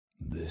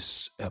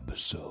This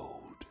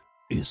episode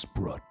is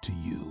brought to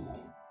you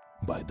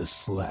by the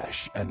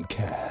Slash and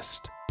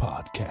Cast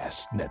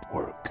Podcast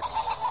Network.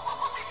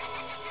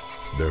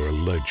 There are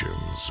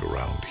legends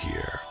around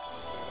here,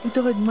 Who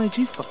died and made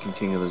you fucking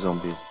king of the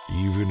zombies?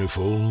 even if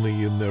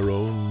only in their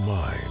own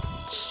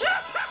minds.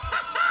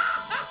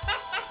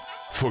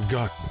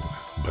 Forgotten,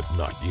 but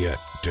not yet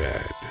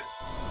dead.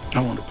 I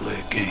want to play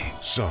a game.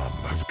 Some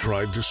have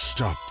tried to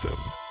stop them,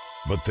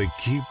 but they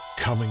keep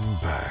coming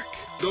back.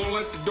 Don't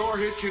let the door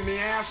hit you in the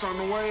ass on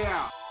the way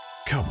out.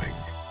 Coming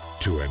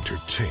to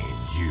entertain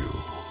you.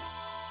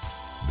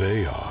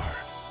 They are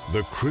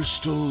the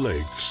Crystal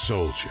Lake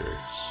Soldiers.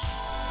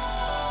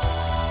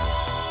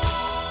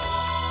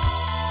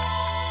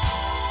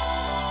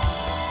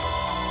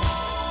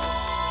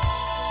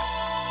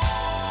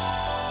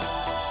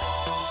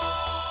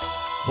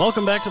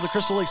 Welcome back to the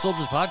Crystal Lake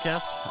Soldiers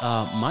podcast.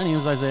 My name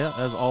is Isaiah,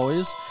 as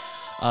always.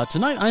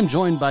 Tonight I'm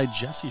joined by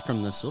Jesse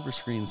from the Silver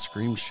Screen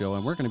Scream Show,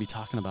 and we're going to be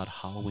talking about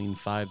Halloween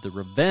 5, The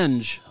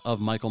Revenge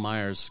of Michael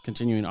Myers,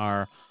 continuing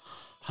our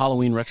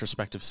Halloween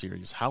retrospective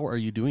series. How are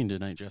you doing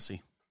tonight,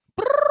 Jesse?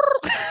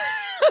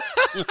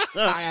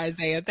 Hi,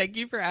 Isaiah. Thank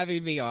you for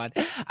having me on.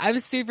 I'm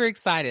super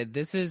excited.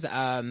 This is,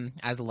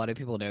 as a lot of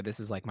people know, this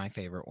is like my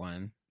favorite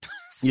one.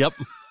 Yep.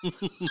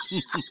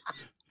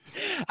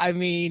 I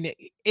mean,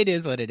 it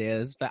is what it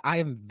is, but I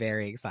am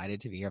very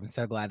excited to be here. I'm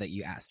so glad that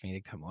you asked me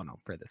to come on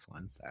for this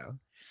one. So,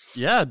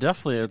 Yeah,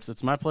 definitely.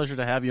 It's my pleasure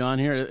to have you on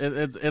here.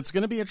 It's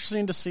going to be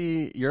interesting to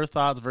see your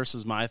thoughts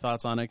versus my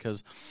thoughts on it,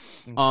 because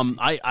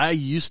I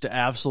used to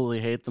absolutely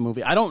hate the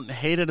movie. I don't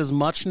hate it as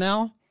much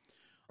now.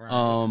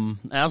 right.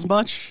 As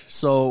much.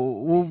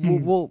 So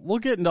we'll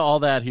get into all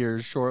that here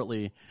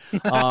shortly.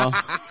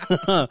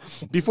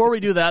 Before we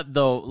do that,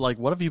 though, like,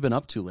 what have you been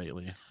up to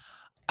lately?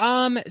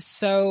 I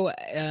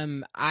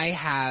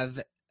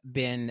have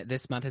been,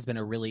 this month has been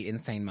a really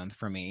insane month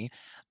for me.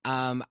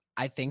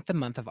 I think the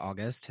month of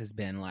August has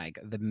been like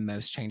the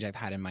most change I've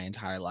had in my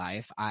entire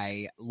life.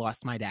 I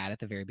lost my dad at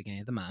the very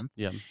beginning of the month.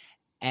 Yeah.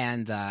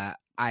 And,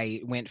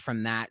 I went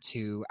from that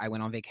to, I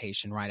went on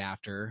vacation right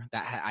after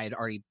that. I had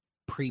already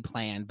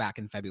pre-planned back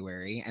in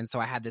February. And so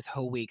I had this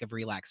whole week of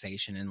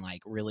relaxation and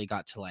like really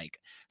got to like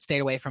stayed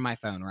away from my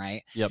phone.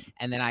 Right. Yep.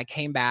 And then I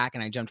came back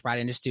and I jumped right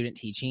into student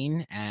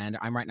teaching, and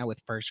I'm right now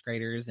with first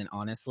graders, and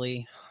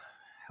honestly,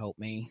 help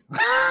me.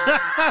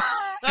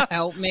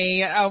 Help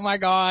me. Oh my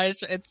gosh.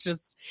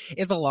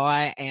 It's a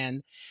lot.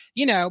 And,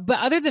 but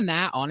other than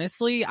that,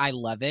 honestly, I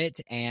love it.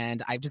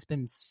 And I've just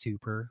been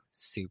super,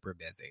 super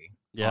busy,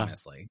 Yeah.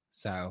 honestly.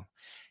 So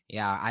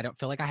yeah, I don't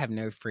feel like I have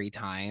no free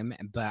time,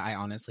 but I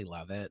honestly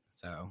love it.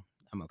 So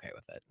I'm okay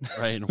with it.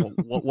 Right.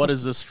 What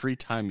is this free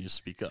time you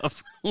speak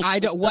of? I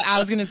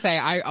was going to say,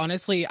 I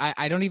honestly,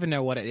 I don't even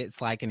know what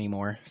it's like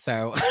anymore.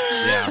 So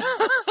Yeah.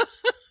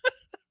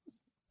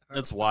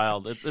 It's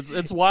wild.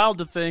 It's wild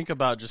to think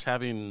about just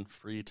having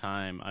free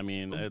time. I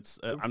mean,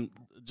 I'm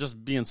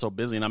just being so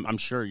busy, and I'm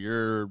sure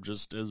you're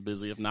just as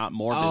busy, if not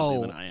more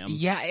busy than I am.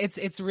 Yeah,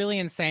 it's really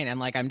insane. And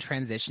like I'm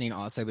transitioning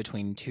also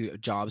between two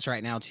jobs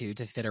right now too,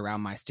 to fit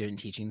around my student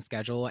teaching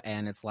schedule.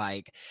 And it's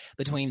like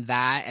between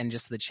that and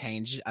just the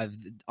change of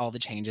all the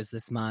changes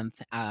this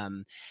month.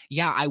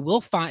 I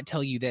will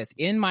tell you this,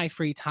 in my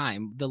free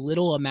time, the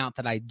little amount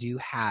that I do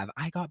have,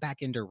 I got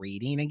back into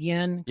reading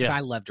again because I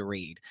love to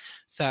read.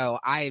 So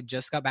I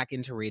just got back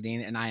into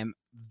reading, and I am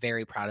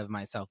very proud of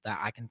myself that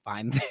I can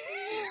find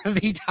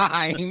the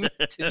time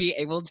to be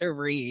able to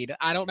read.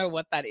 I don't know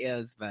what that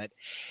is, but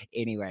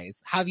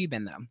anyways, how have you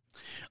been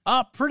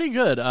though? Pretty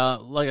good.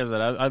 Like I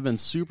said, I've been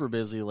super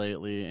busy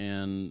lately,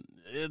 and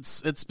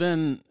it's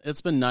been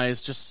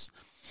nice. Just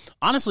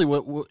honestly,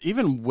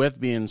 even with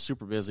being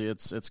super busy,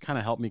 it's kind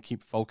of helped me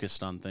keep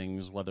focused on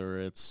things, whether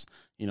it's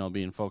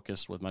being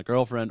focused with my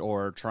girlfriend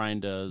or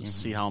trying to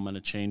see how I'm going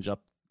to change up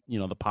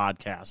the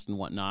podcast and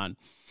whatnot,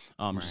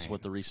 just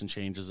with the recent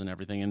changes and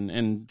everything,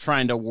 and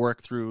trying to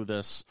work through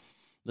this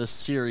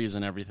series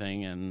and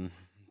everything, and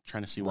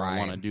trying to see what I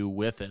want to do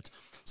with it.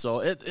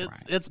 So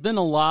it's been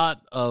a lot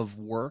of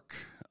work,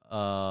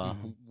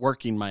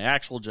 working my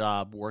actual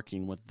job,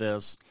 working with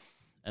this,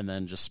 and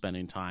then just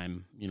spending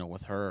time,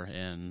 with her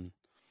and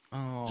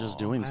just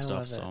doing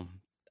stuff. So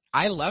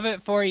I love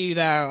it for you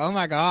though. Oh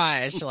my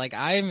gosh. Like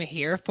I'm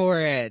here for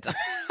it.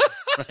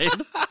 Right?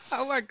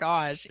 Oh my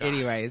gosh.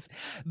 Anyways,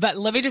 but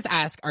let me just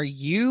ask,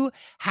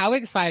 how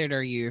excited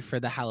are you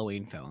for the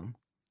Halloween film?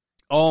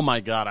 Oh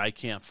my God, I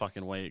can't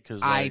fucking wait,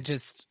 because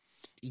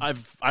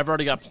I've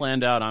already got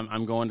planned out.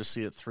 I'm going to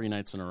see it 3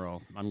 nights in a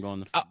row. I'm going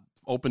the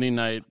opening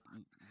night,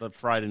 the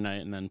Friday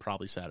night, and then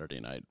probably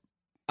Saturday night.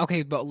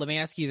 Okay, but let me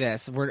ask you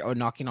this. We're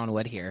knocking on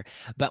wood here.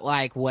 But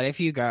like, what if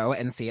you go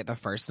and see it the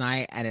first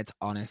night and it's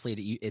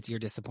honestly, you're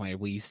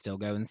disappointed? Will you still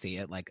go and see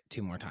it like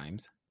 2 more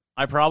times?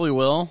 I probably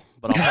will,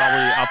 but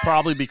I'll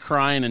probably be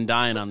crying and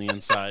dying on the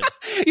inside.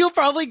 You'll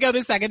probably go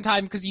the second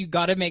time because you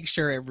got to make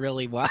sure it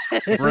really was.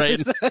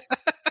 Right.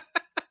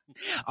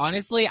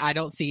 Honestly, I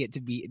don't see it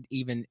to be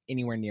even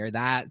anywhere near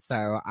that.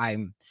 So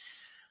I'm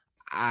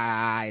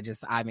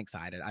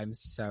excited. I'm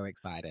so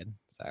excited.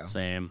 So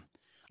same.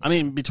 I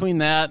mean, between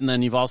that and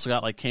then you've also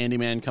got like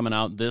Candyman coming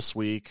out this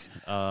week.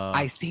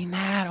 I seen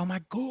that. Oh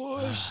my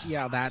gosh.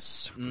 Yeah, that's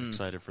super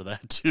excited for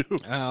that too.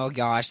 Oh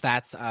gosh,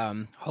 that's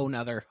whole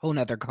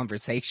nother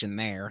conversation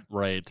there.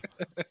 Right.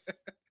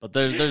 But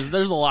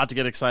there's a lot to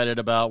get excited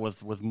about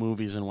with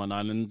movies and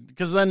whatnot, and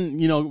because then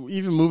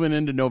even moving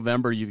into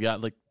November, you've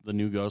got like the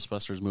new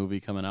Ghostbusters movie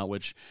coming out,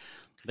 which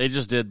they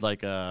just did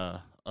like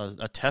a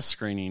test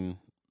screening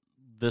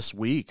this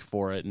week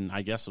for it, and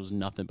I guess it was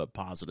nothing but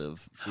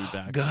positive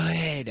feedback.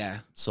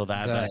 Good. So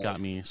that got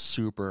me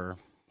super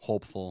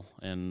hopeful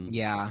and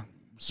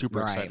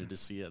super excited to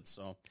see it.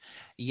 So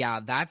yeah,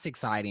 that's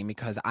exciting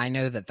because I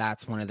know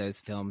that's one of those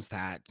films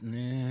that.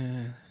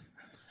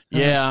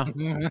 Yeah,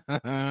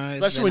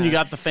 especially when you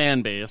got the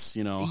fan base,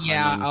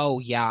 Yeah.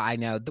 I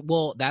know.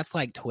 Well, that's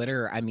like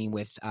Twitter. I mean,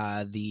 with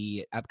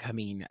the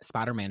upcoming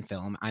Spider-Man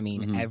film. I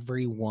mean,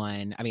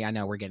 everyone. I mean, I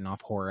know we're getting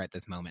off horror at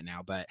this moment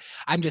now, but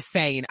I'm just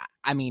saying.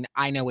 I mean,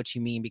 I know what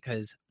you mean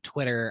because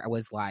Twitter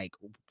was like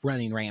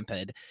running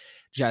rampant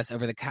just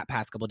over the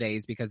past couple of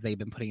days because they've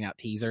been putting out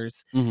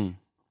teasers,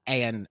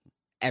 and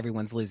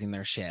everyone's losing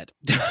their shit.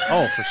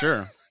 Oh, for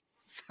sure.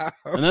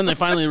 And then they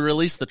finally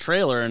released the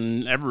trailer,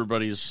 and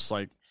everybody's just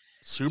like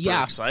super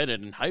excited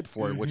and hyped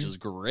for it, which is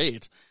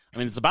great. I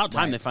mean, it's about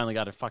time they finally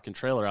got a fucking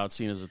trailer out,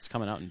 seeing as it's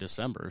coming out in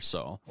December.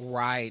 So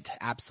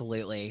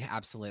absolutely.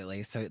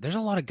 So there's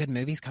a lot of good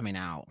movies coming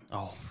out.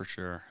 Oh, for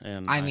sure.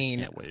 And I mean,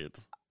 can't wait.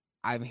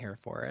 I'm here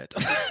for it.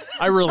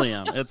 I really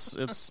am.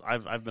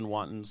 I've been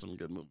wanting some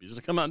good movies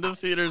to come out into the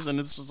theaters, and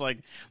it's just like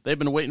they've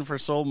been waiting for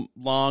so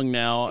long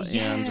now,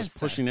 and just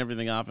pushing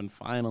everything off, and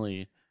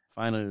finally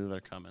they're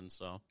coming.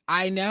 So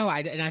I know,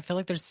 and I feel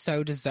like they're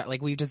so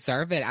we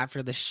deserve it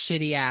after the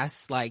shitty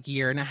ass like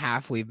year and a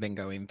half we've been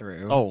going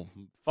through. Oh,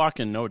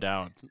 fucking no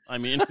doubt. I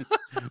mean,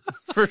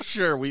 for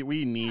sure,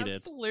 we need it.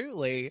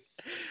 Absolutely.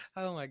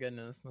 Oh my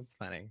goodness, that's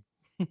funny.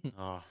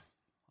 Oh,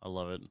 I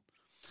love it.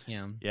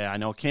 Yeah, I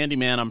know.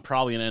 Candyman, I'm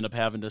probably gonna end up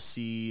having to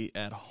see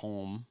at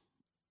home,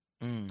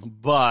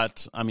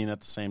 but I mean,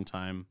 at the same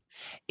time,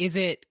 is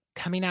it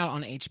coming out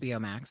on HBO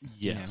Max?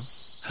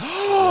 Yes.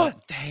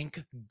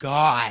 Thank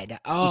God.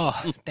 Oh,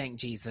 thank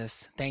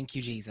Jesus. Thank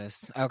you,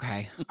 Jesus.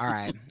 Okay. All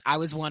right. I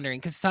was wondering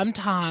because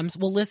sometimes,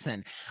 well,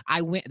 listen,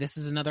 this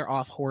is another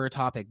off horror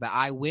topic, but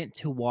I went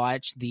to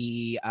watch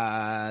the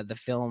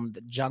film,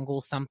 the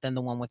Jungle something,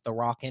 the one with The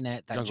Rock in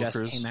it that Jungle just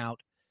Cruise. came out.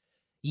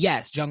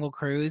 Yes, Jungle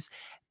Cruise.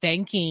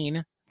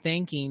 Thinking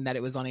that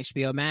it was on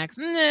HBO Max.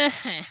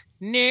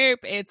 Nope,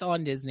 it's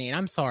on Disney. And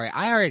I'm sorry,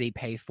 I already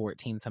pay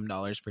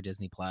 $14 for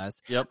Disney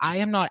Plus. Yep. I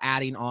am not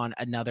adding on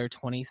another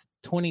 $20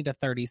 to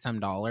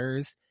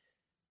 $30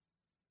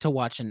 to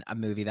watch a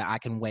movie that I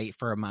can wait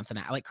for a month and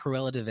a half. Like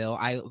Cruella de Vil,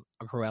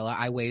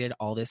 I waited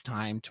all this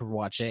time to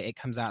watch it. It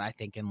comes out, I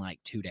think, in like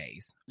 2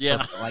 days.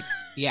 Yeah.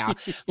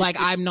 Like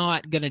I'm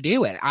not gonna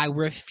do it. I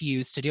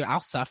refuse to do it.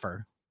 I'll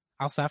suffer.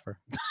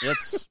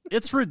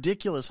 It's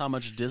ridiculous how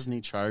much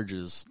Disney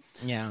charges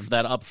for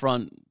that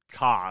upfront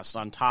cost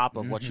on top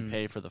of what you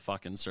pay for the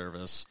fucking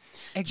service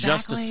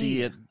just to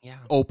see it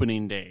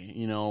opening day,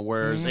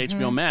 whereas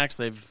HBO Max,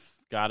 they've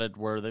got it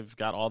where they've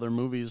got all their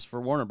movies for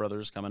Warner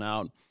Brothers coming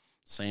out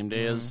same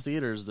day as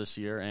theaters this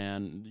year,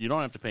 and you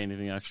don't have to pay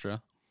anything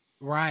extra.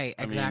 Right,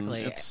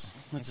 exactly. I mean, it's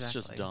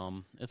just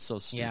dumb. It's so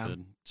stupid.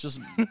 Yeah.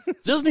 Just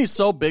Disney's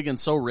so big and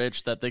so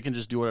rich that they can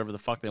just do whatever the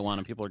fuck they want,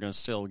 and people are going to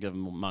still give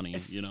them money.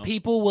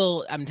 People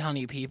will. I'm telling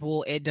you,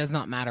 people. It does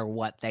not matter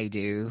what they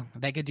do.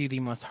 They could do the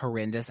most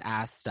horrendous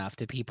ass stuff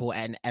to people,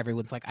 and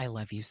everyone's like, "I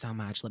love you so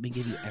much. Let me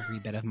give you every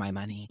bit of my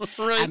money."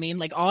 Right. I mean,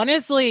 like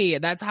honestly,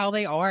 that's how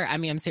they are. I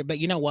mean, I'm serious, but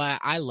you know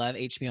what? I love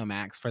HBO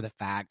Max for the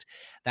fact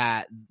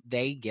that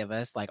they give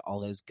us like all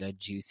those good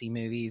juicy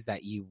movies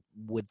that you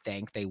would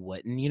think they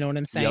wouldn't. You know what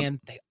I'm saying? Yep.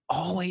 They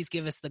always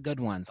give us the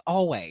good ones.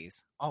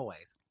 Always.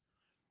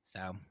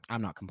 So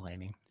I'm not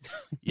complaining.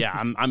 Yeah,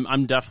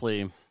 I'm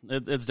definitely.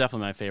 It's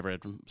definitely my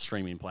favorite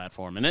streaming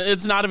platform, and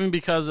it's not even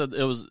because it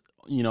was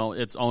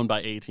it's owned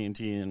by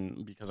AT&T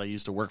and because I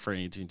used to work for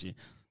AT&T.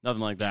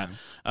 Nothing like that.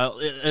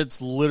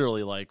 It's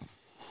literally like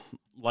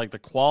the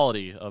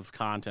quality of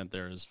content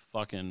there is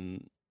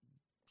fucking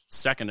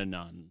second to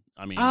none.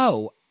 I mean,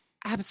 oh,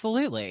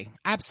 absolutely.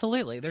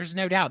 There's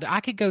no doubt.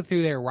 I could go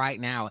through there right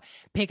now,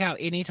 pick out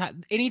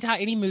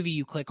any movie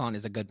you click on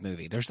is a good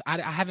movie.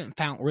 I haven't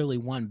found really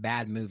one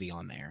bad movie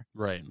on there.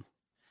 Right.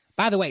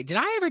 By the way, did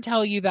I ever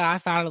tell you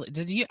that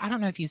I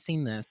don't know if you've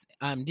seen this.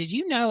 Did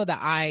you know that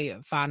I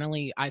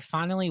finally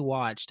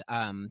watched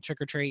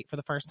Trick or Treat for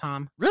the first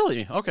time?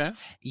 Really? Okay.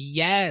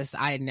 Yes,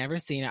 I had never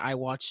seen it. I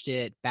watched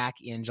it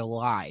back in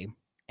July.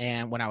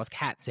 And when I was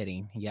cat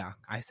sitting,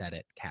 I said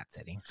it, cat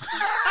sitting.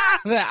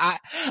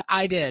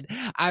 I did.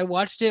 I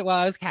watched it while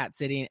I was cat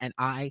sitting, and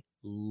I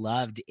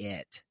loved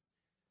it.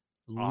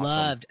 Awesome.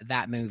 Loved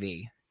that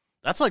movie.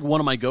 That's like one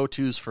of my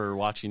go-tos for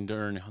watching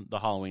during the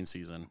Halloween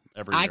season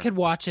every year. I could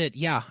watch it.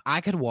 Yeah,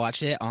 I could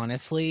watch it,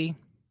 honestly,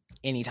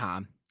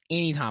 anytime.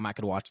 Anytime I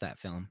could watch that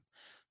film.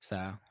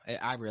 So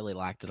I really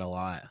liked it a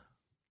lot.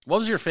 What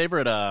was your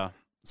favorite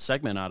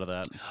segment out of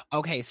that.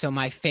 Okay, so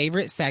my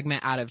favorite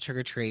segment out of Trick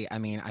or Treat, I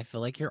mean, I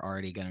feel like you're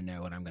already going to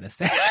know what I'm going to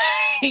say.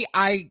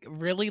 I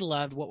really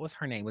loved, what was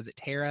her name? Was it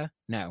Tara?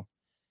 No.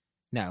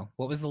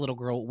 What was the little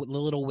girl, the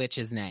little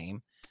witch's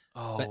name?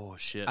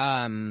 Shit.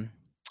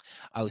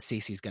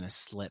 Cece's going to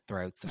slit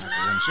throats.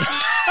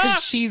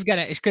 She's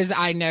going to, because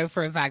I know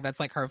for a fact that's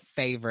like her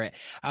favorite.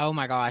 Oh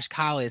my gosh,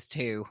 Kyle is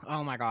too.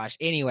 Oh my gosh.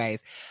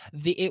 Anyways,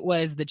 it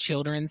was the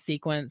children's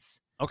sequence.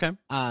 Okay.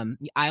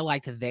 I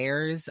liked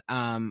theirs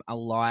a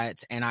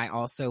lot, and I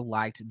also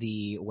liked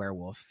the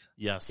werewolf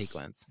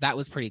sequence. That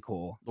was pretty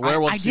cool. The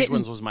werewolf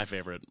sequence was my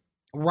favorite.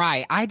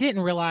 Right. I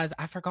didn't realize,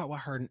 I forgot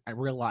what her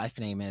real life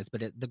name is,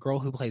 but the girl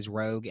who plays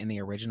Rogue in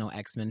the original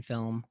X-Men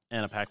film.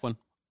 Anna Paquin.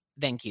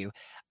 Thank you.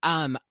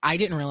 I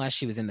didn't realize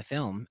she was in the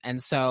film.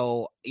 And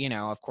so,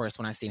 of course,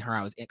 when I seen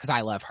her, because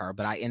I love her,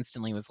 but I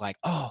instantly was like,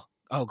 oh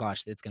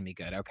gosh, it's going to be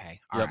good. Okay.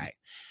 All right.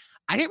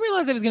 I didn't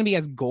realize it was going to be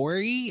as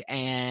gory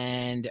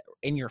and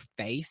in your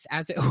face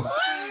as it was.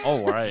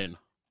 Oh, right.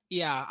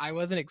 Yeah, I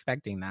wasn't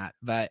expecting that.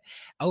 But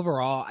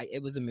overall,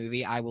 it was a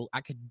movie I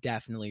could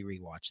definitely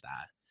rewatch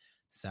that.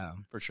 So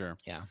for sure.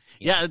 Yeah.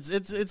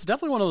 It's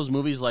definitely one of those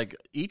movies, like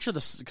each of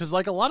the, because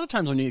like a lot of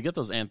times when you get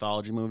those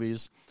anthology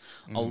movies,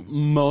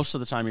 most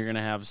of the time you're going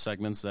to have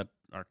segments that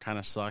are kind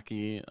of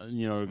sucky,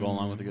 to go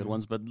along with the good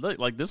ones. But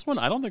like this one,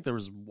 I don't think there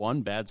was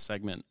one bad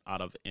segment out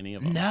of any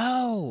of them.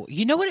 No.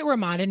 You know what it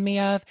reminded me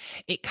of?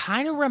 It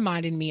kind of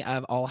reminded me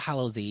of All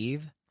Hallows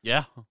Eve.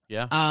 Yeah.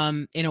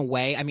 In a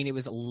way, I mean, it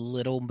was a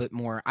little bit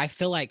more, I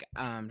feel like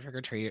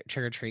Trick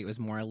or Treat was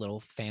more a little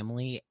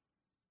family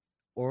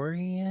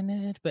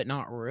oriented, but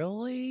not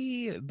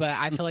really. But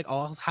I feel like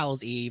All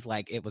Hallows Eve,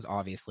 like, it was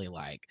obviously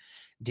like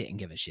didn't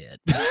give a shit.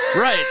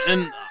 Right.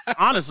 And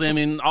honestly, I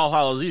mean, All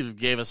Hallows Eve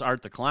gave us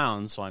Art the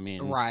Clown, so I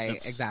mean, right,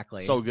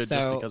 exactly. So good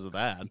just because of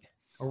that.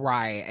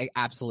 Right,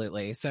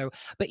 absolutely. So,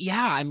 but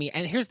yeah, I mean,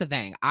 and here's the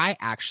thing, I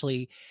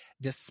actually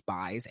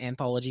despise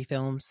anthology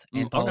films,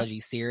 anthology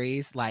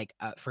series. Like,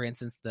 for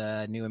instance,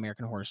 the new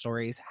American Horror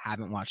Stories,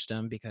 haven't watched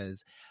them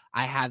because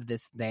I have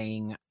this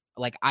thing.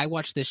 Like, I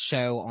watched this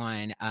show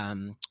on,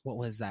 what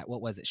was that?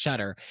 What was it?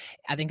 Shudder.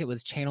 I think it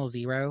was Channel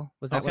Zero.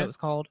 Was that what it was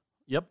called?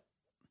 Yep.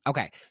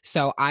 Okay.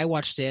 So I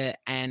watched it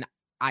and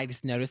I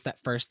just noticed that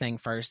first,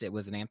 it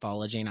was an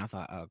anthology. And I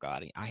thought, oh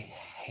God, I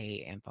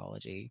hate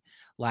anthology.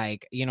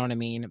 Like, you know what I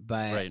mean?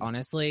 But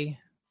honestly,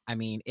 I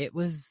mean, it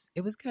was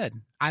good.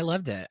 I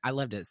loved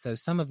it. So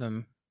some of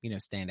them,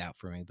 stand out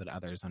for me, but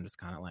others I'm just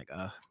kind of like,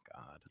 oh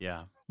God.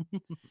 Yeah.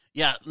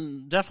 Yeah,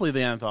 definitely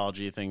the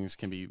anthology things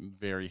can be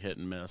very hit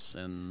and miss,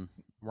 and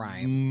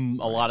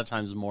a lot of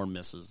times more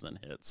misses than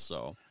hits.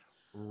 So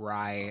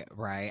right.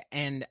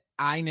 And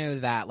I know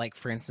that, like,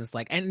 for instance,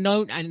 like, and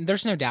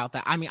there's no doubt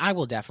that, I mean, I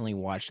will definitely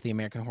watch the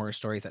American Horror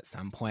Stories at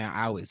some point.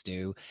 I always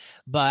do.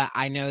 But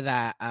I know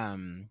that,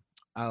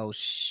 oh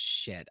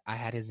shit, I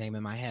had his name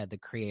in my head, the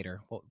creator.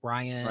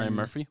 Ryan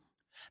Murphy.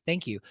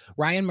 Thank you.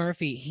 Ryan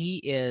Murphy, he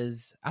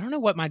is, I don't know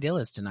what my deal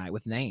is tonight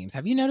with names.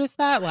 Have you noticed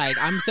that? Like,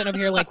 I'm sitting up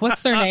here like,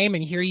 what's their name?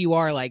 And here you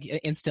are, like,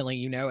 instantly,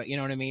 you know it, you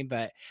know what I mean?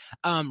 But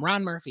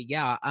Ryan Murphy,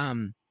 yeah.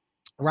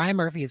 Ryan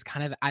Murphy is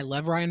kind of, I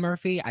love Ryan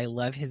Murphy. I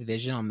love his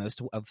vision on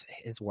most of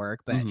his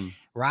work, but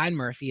Ryan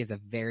Murphy is a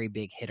very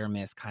big hit or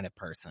miss kind of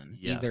person.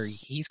 Yes. Either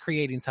he's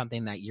creating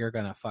something that you're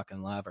going to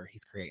fucking love, or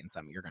he's creating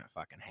something you're going to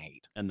fucking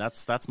hate. And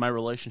that's my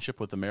relationship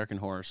with American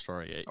Horror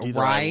Story.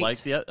 Either I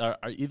like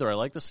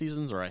the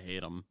seasons or I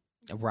hate them.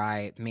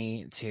 Right.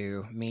 Me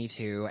too.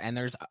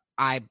 And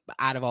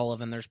out of all of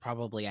them, there's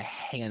probably a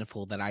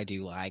handful that I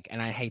do like,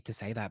 and I hate to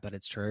say that, but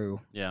it's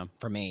true. Yeah.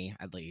 For me,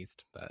 at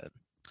least, but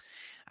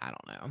I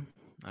don't know.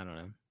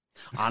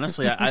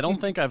 Honestly, I don't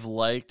think I've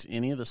liked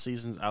any of the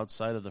seasons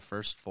outside of the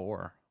first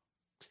 4.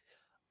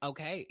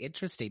 Okay,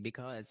 interesting,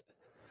 because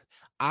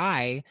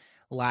I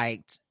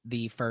liked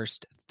the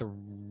first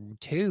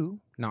 2,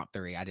 not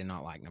 3. I did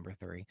not like number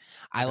 3.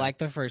 I liked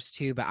the first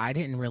 2, but I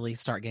didn't really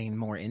start getting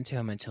more into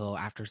them until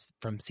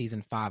from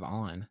season 5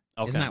 on.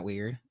 Okay. Isn't that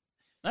weird?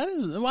 That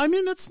is. I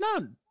mean, it's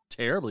not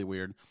terribly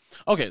weird.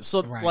 Okay,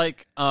 so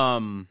like,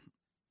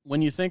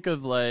 when you think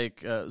of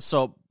like,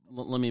 so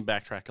let me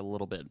backtrack a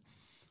little bit.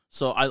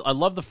 So I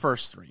love the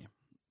first 3,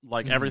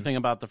 like everything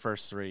about the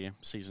first 3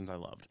 seasons I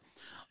loved.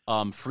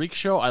 Freak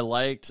Show I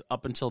liked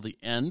up until the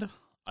end.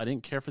 I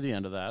didn't care for the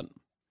end of that.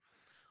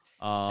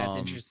 That's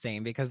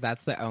interesting, because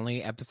that's the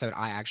only episode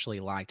I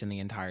actually liked in the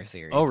entire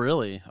series. Oh,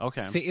 really?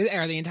 Okay.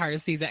 Or the entire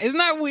season. Isn't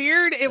that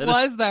weird? It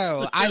was,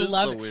 though. I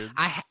love it. Weird.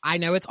 I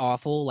know it's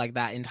awful, like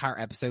that entire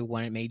episode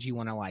when it made you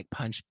want to like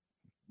punch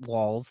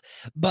walls,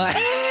 but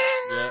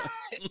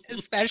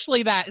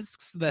especially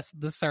the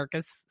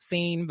circus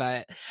scene.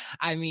 But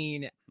I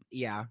mean,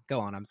 yeah, go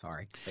on. I'm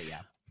sorry, but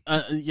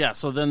yeah.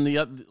 So then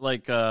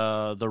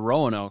the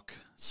Roanoke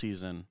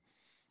season,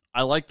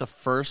 I like the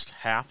first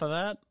half of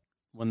that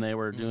when they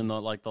were doing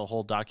the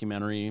whole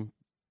documentary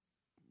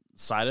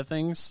side of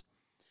things.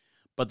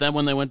 But then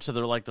when they went to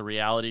the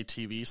reality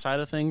TV side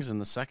of things in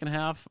the second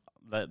half,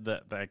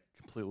 that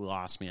completely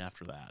lost me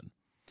after that.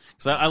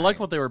 Because I liked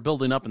what they were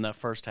building up in that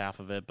first half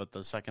of it, but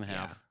the second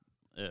half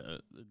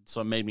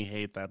So it made me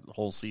hate that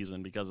whole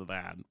season because of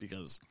that,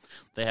 because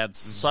they had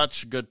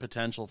such good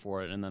potential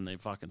for it, and then they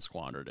fucking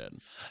squandered it.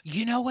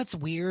 You know what's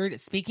weird?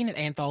 Speaking of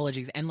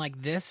anthologies, and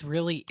this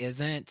really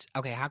isn't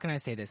okay. How can I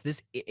say this?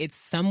 It's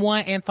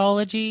somewhat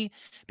anthology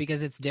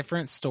because it's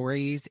different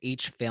stories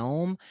each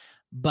film,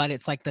 but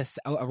it's this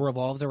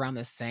revolves around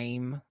the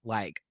same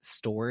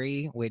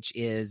story, which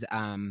is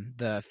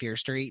the Fear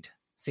Street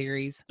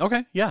series.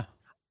 Okay, yeah.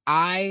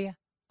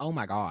 Oh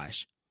my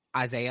gosh,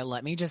 Isaiah,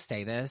 let me just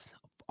say this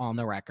on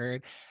the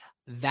record.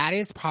 That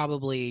is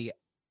probably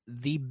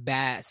the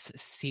best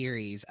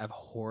series of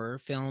horror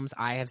films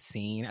I have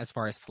seen as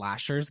far as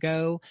slashers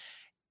go.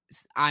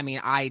 I mean,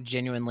 I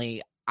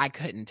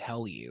couldn't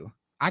tell you.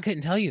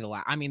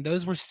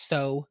 Those were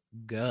so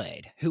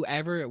good.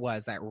 Whoever it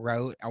was that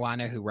wrote, I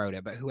know who wrote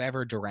it, but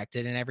whoever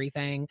directed and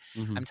everything,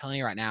 I'm telling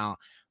you right now,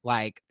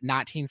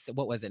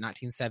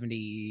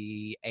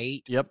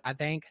 1978, Yep. I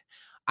think.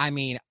 I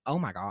mean, oh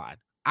my God,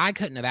 I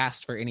couldn't have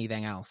asked for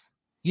anything else.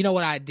 You know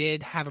what I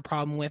did have a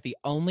problem with? The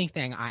only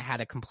thing I had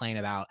to complain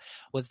about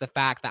was the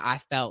fact that I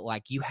felt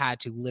like you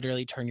had to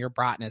literally turn your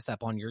brightness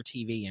up on your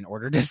TV in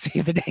order to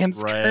see the damn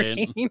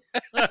screen.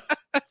 Right.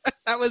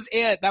 That was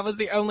it. That was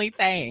the only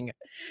thing.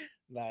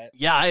 But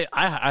yeah,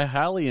 I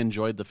highly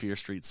enjoyed the Fear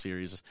Street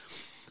series.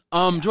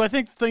 Do I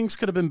think things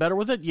could have been better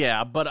with it?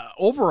 Yeah, but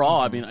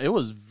overall, I mean, it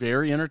was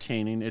very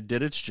entertaining. It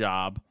did its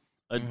job.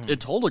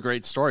 It told a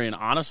great story, and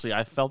honestly,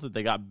 I felt that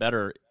they got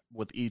better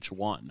with each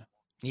one.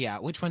 Yeah,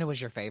 which one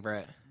was your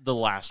favorite? The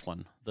last one,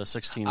 the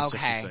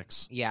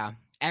 1666. Okay. Yeah,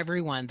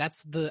 everyone.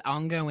 That's the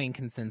ongoing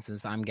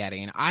consensus I'm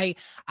getting. I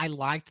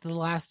liked the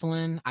last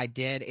one. I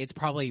did. It's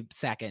probably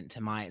second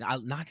to mine.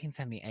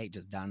 1978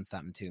 just done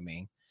something to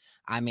me.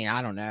 I mean,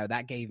 I don't know.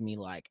 That gave me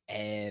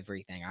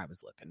everything I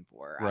was looking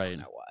for. Right. I don't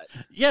know what.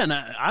 Yeah, and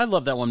I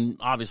love that one,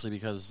 obviously,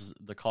 because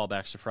the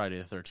callbacks to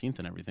Friday the 13th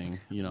and everything,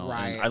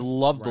 Right. And I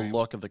love the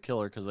look of the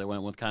killer because they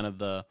went with kind of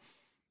the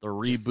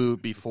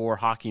reboot before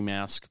Hockey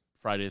Mask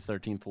Friday the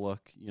 13th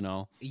look,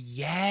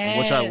 Yes.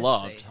 which I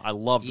loved. I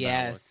loved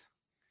that look.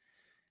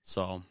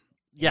 So,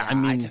 yeah, I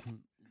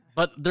mean,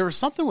 but there was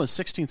something with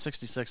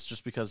 1666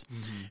 just because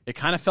it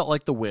kind of felt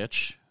like The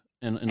Witch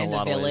in a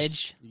lot of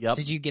ways. Yep.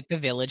 Did you get the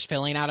Village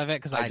feeling out of it?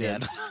 Because I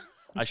did.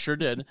 I sure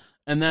did.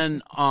 And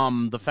then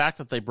the fact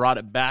that they brought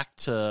it back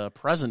to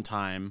present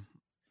time,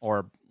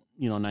 or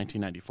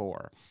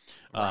 1994.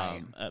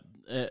 Right.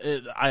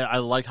 I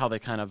like how they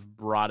kind of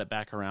brought it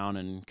back around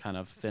and kind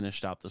of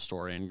finished out the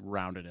story and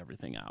rounded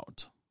everything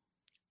out.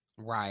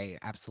 Right.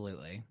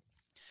 Absolutely.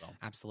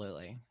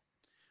 Absolutely.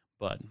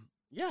 But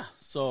yeah,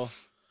 so.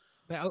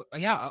 But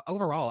yeah,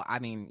 overall, I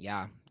mean,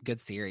 yeah,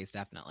 good series,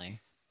 definitely.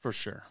 For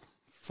sure.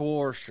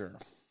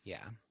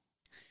 Yeah.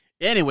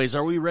 Anyways,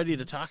 are we ready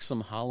to talk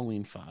some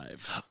Halloween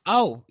 5?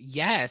 Oh,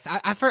 yes.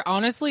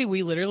 Honestly,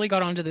 we literally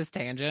got onto this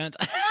tangent.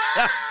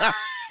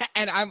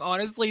 And I'm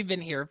honestly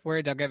been here for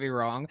it. Don't get me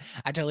wrong.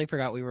 I totally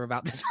forgot we were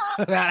about to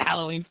talk about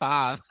Halloween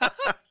 5. I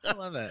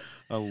love it.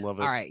 I love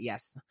it. All right.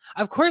 Yes.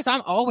 Of course,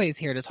 I'm always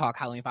here to talk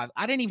Halloween 5.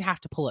 I didn't even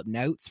have to pull up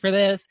notes for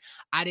this.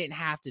 I didn't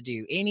have to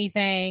do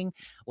anything.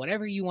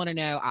 Whatever you want to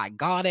know, I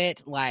got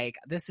it.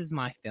 This is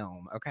my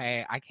film.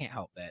 Okay. I can't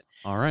help it.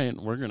 All right.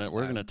 We're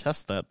going to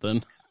test that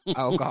then.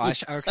 Oh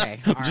gosh.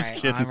 Okay. All right. Just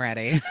kidding. I'm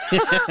ready.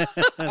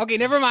 Okay.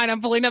 Never mind. I'm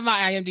pulling up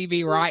my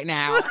IMDb right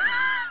now.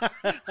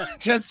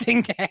 Just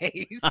in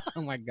case.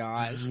 Oh my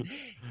gosh.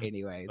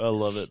 Anyways. I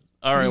love it.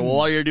 All right. Well,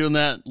 while you're doing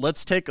that,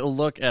 let's take a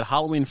look at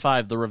Halloween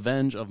 5, The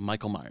Revenge of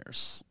Michael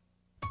Myers.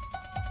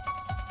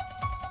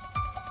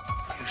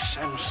 You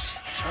sense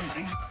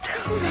something?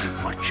 Tell me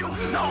what you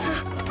know.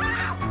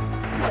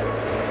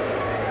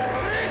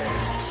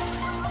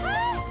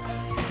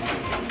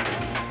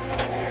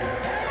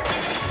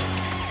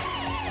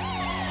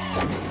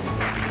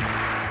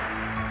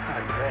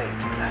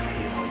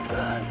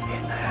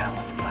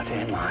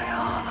 In my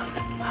heart,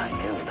 I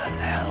knew that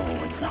hell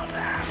would not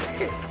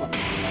have it.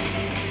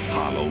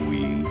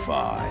 Halloween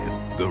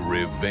 5, The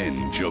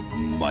Revenge of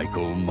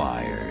Michael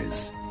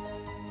Myers.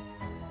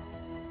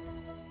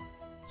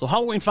 So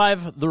Halloween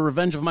 5, The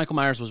Revenge of Michael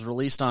Myers was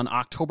released on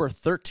October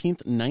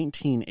 13th,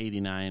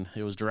 1989.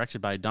 It was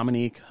directed by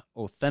Dominique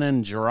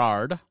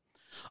Othenin-Girard.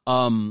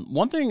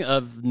 One thing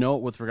of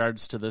note with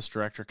regards to this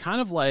director, kind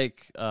of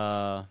like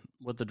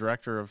with the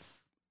director of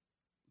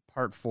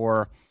Part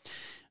 4,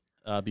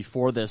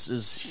 before this,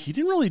 is he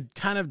didn't really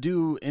kind of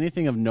do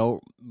anything of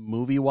note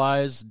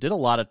movie-wise. Did a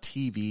lot of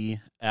TV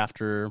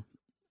after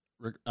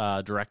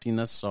directing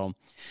this, so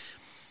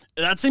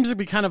that seems to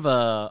be kind of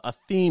a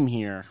theme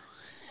here.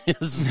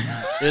 Is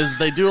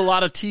they do a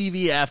lot of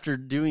TV after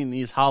doing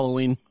these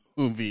Halloween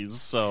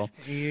movies? So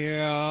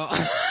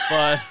yeah,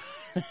 but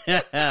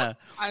yeah.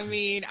 I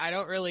mean, I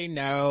don't really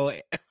know.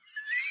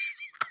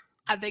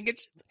 I think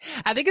it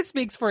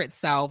speaks for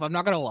itself. I'm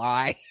not gonna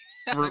lie.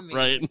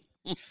 Right.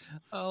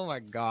 Oh my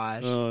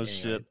gosh. Oh, anyways.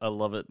 Shit. I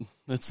love it.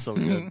 It's so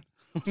good.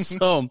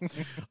 So,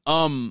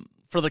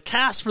 for the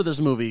cast for this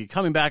movie,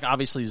 coming back,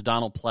 obviously, is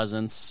Donald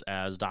Pleasance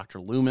as Dr.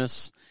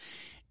 Loomis.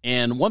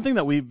 And one thing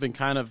that we've been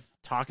kind of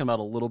talking about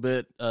a little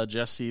bit,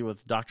 Jesse,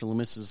 with Dr.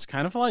 Loomis, is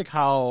kind of like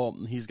how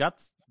he's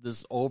got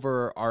this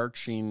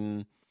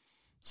overarching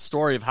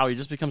story of how he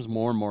just becomes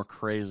more and more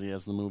crazy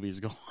as the movies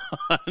go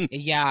on.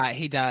 Yeah,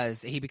 he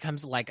does. He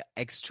becomes like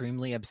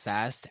extremely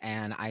obsessed,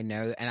 and I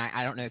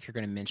don't know if you're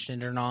going to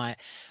mention it or not,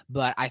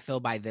 but I feel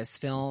by this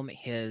film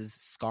his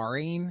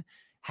scarring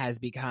has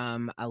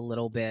become a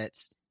little bit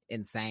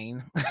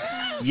insane.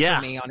 Yeah.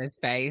 For me on his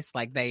face.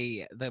 Like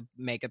the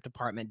makeup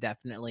department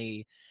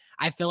definitely,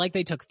 I feel like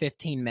they took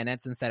 15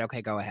 minutes and said,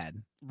 okay, go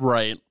ahead.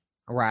 Right.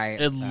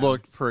 It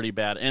looked pretty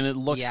bad, and it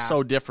looked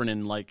so different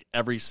in like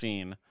every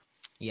scene.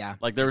 Yeah.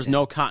 Like there was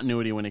no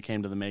continuity when it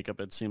came to the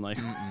makeup, it seemed like,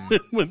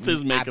 with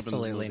his makeup.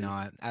 Absolutely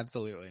not.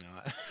 Absolutely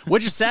not.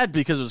 Which is sad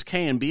because it was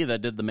K&B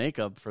that did the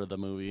makeup for the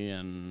movie.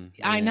 And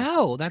I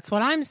know. That's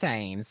what I'm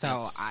saying.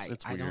 So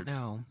it's I don't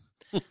know.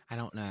 I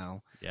don't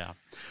know. Yeah.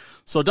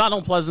 So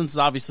Donald Pleasance is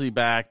obviously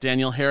back.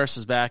 Danielle Harris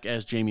is back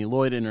as Jamie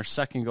Lloyd in her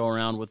second go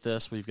around with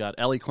this. We've got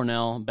Ellie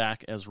Cornell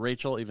back as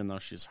Rachel, even though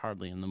she's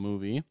hardly in the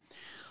movie.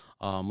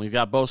 We've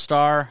got Beau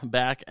Starr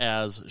back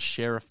as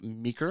Sheriff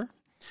Meeker.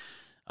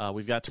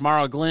 We've got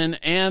Tamara Glynn,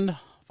 and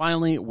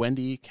finally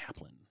Wendy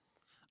Kaplan.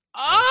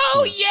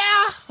 Oh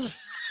yeah.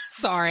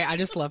 Sorry, I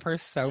just love her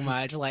so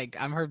much. Like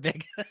I'm her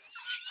biggest.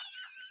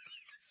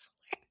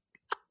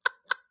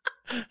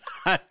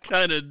 I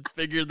kind of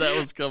figured that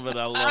was coming.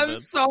 I love it. I'm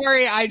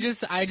sorry. I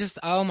just,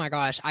 oh my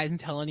gosh. I'm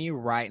telling you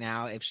right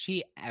now, if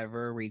she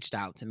ever reached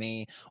out to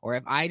me, or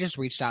if I just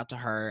reached out to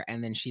her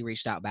and then she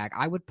reached out back,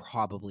 I would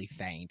probably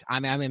faint. I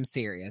mean, I'm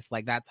serious.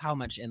 Like that's how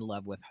much in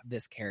love with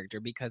this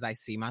character, because I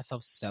see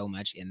myself so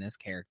much in this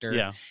character.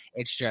 Yeah.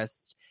 It's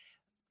just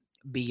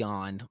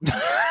beyond.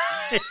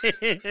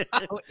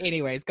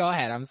 Anyways, go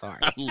ahead. I'm sorry.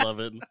 I love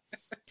it.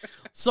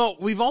 So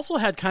we've also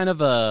had kind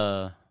of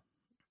a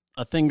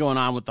thing going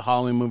on with the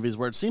Halloween movies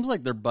where it seems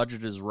like their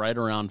budget is right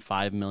around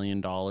 $5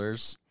 million,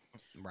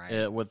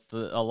 right? With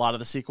a lot of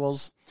the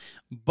sequels,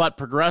 but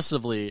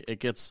progressively it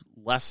gets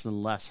less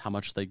and less how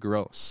much they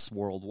gross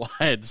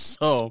worldwide.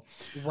 So,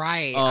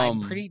 right,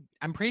 I'm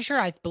pretty sure.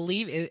 I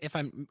believe, if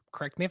I'm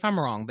correct me if I'm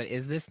wrong, but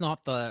is this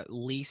not the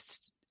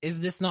least?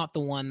 Is this not the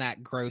one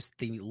that grossed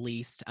the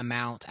least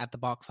amount at the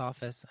box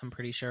office? I'm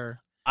pretty sure.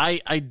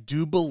 I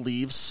do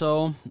believe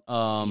so.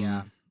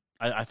 Yeah.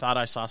 I thought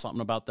I saw something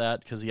about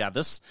that because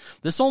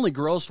this only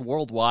grossed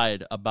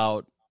worldwide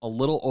about a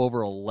little over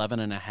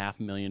 $11.5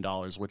 million,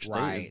 which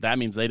that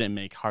means they didn't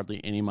make hardly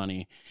any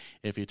money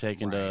if you take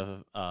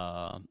into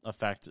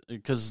effect,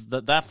 because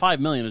that $5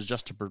 million is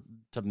just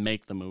to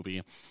make the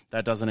movie.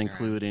 That doesn't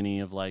include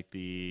any of like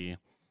the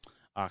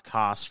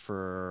cost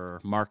for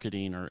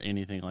marketing or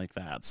anything like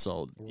that.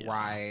 So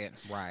right,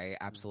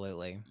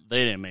 absolutely.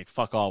 They didn't make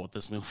fuck all with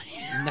this movie.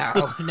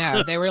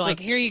 No, they were like,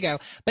 here you go.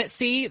 But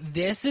see,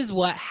 this is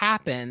what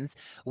happens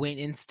when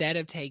instead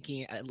of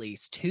taking at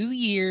least 2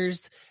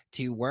 years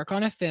to work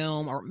on a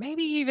film, or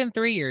maybe even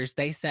 3 years,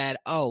 they said,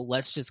 oh,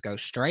 let's just go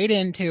straight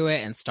into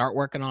it and start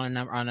working on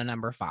a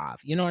number 5.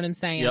 You know what I'm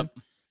saying? Yep.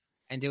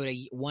 And do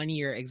it 1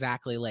 year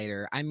exactly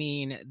later. I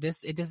mean,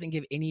 it doesn't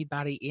give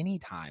anybody any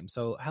time.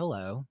 So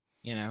hello.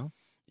 You know?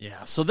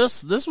 Yeah. So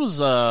this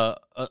was a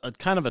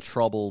kind of a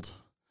troubled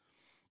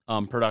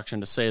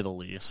production, to say the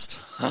least.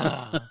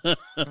 Was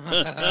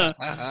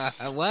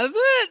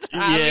it?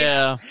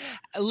 Yeah.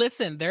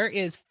 Listen, there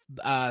is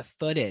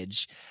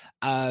footage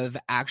of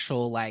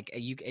actual, like,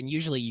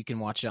 usually you can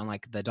watch it on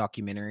like the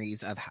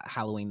documentaries of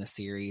Halloween the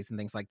series and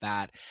things like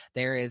that.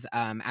 There is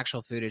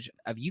actual footage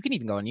of, you can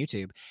even go on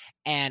YouTube,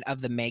 and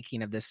of the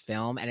making of this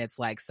film, and it's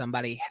like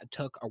somebody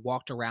took or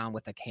walked around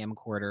with a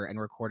camcorder and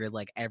recorded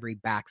like every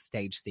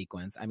backstage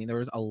sequence. I mean, there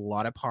was a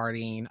lot of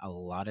partying, a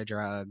lot of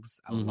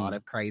drugs, a lot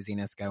of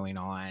craziness going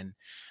on.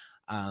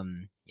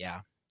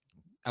 Yeah.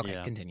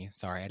 Okay, continue.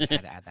 Sorry, I just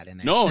had to add that in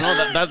there. No,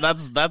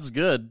 that's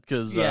good,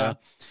 because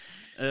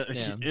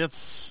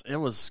it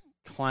was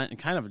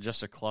kind of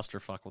just a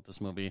clusterfuck with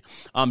this movie.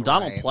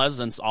 Donald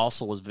Pleasance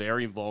also was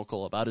very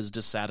vocal about his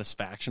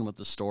dissatisfaction with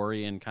the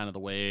story and kind of the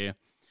way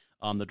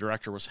the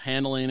director was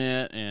handling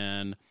it,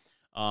 and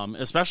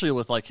especially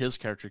with like his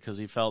character, because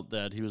he felt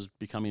that he was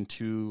becoming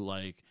too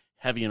like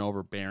heavy and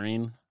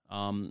overbearing,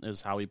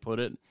 is how he put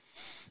it,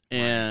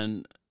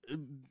 and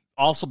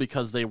also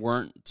because they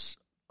weren't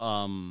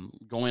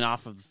going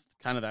off of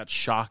kind of that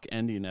shock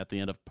ending at the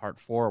end of part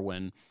 4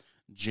 when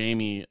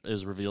Jamie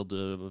is revealed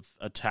to have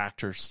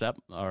attacked her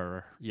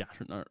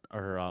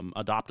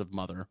adoptive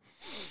mother.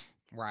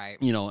 Right.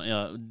 You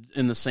know,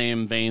 in the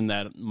same vein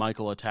that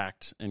Michael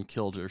attacked and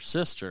killed her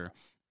sister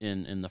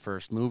in the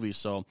first movie.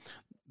 So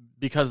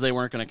because they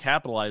weren't going to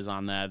capitalize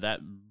on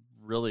that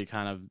really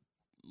kind of,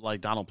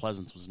 like, Donald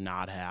Pleasance was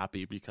not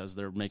happy because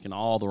they're making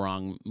all the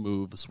wrong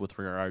moves with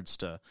regards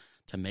to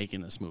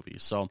making this movie.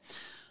 So,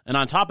 and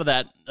on top of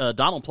that,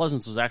 Donald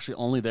Pleasance was actually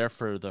only there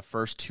for the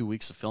first 2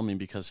 weeks of filming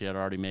because he had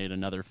already made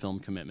another film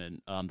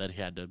commitment that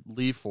he had to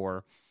leave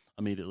for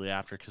immediately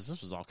after, because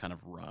this was all kind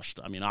of rushed.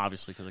 I mean,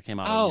 obviously, because it came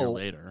out a year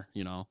later,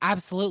 you know?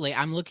 Absolutely.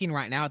 I'm looking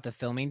right now at the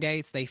filming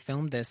dates. They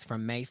filmed this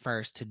from May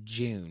 1st to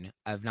June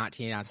of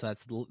 1989, so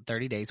that's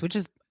 30 days, which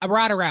is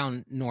right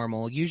around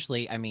normal.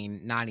 Usually, I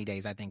mean, 90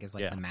 days, I think, is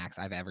like Yeah. the max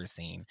I've ever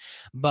seen.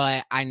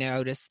 But I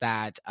noticed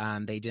that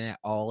they did it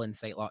all in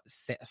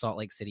Salt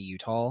Lake City,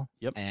 Utah,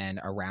 Yep. and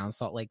around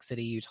Salt Lake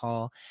City,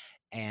 Utah.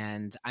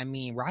 And I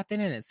mean, right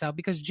then in itself,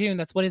 because June,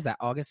 that's what is that?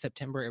 August,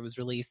 September, it was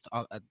released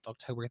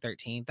October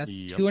 13th. That's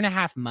Yep.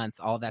 2.5 months.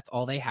 That's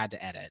all they had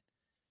to edit.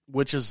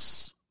 Which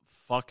is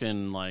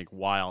fucking like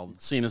wild.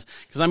 Seeing as,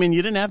 because I mean,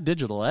 you didn't have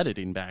digital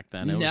editing back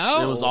then. It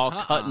was all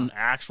cutting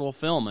actual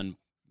film and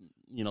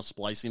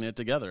splicing it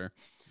together.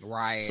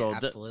 Right. So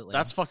absolutely.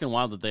 that's fucking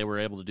wild that they were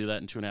able to do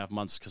that in 2.5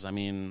 months. Because I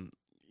mean,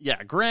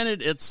 yeah,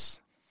 granted,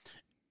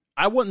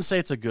 I wouldn't say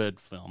it's a good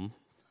film.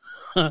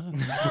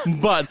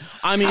 But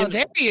I mean, how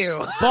dare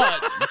you?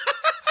 But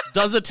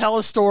does it tell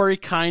a story?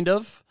 Kind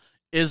of.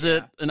 Is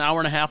it an hour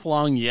and a half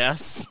long?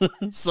 Yes.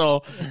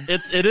 So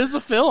it is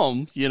a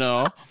film,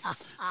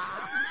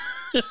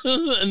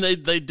 and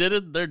they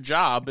did their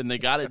job and they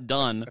got it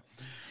done.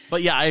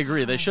 But yeah, I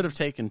agree. They should have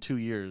taken 2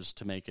 years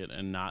to make it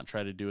and not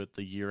try to do it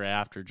the year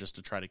after just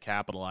to try to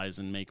capitalize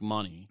and make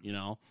money,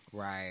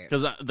 Right.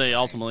 Because they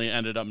ultimately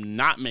ended up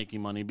not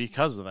making money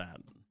because of that.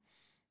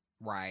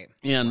 Right.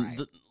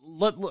 And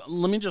let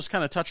me just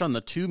kind of touch on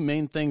the two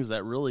main things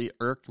that really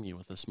irk me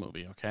with this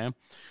movie, okay?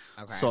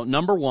 So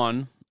number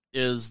one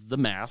is the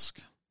mask,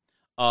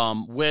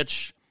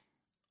 which,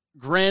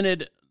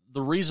 granted,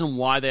 the reason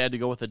why they had to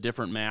go with a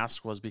different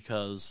mask was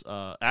because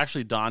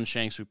actually Don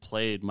Shanks, who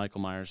played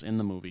Michael Myers in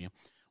the movie,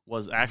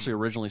 was actually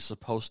originally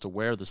supposed to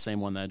wear the same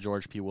one that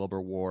George P.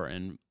 Wilbur wore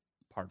in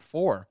Part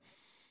 4.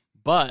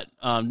 But,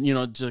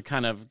 to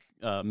kind of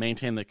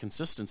maintain the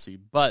consistency.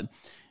 But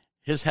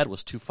his head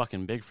was too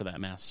fucking big for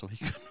that mask, so he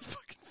couldn't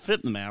fucking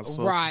fit in the mask.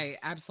 So. Right,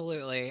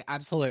 absolutely.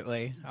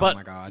 But oh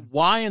my God.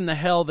 Why in the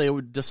hell they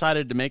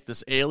decided to make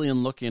this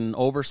alien-looking,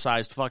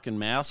 oversized fucking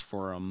mask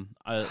for him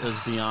is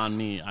beyond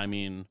me. I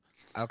mean...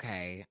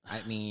 Okay, I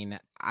mean,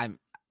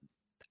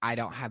 I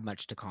don't have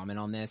much to comment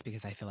on this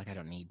because I feel like I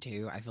don't need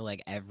to. I feel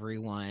like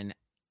everyone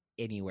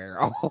anywhere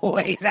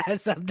always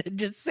has something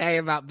to say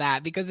about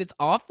that because it's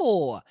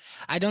awful.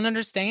 I don't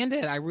understand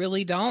it. I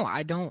really don't.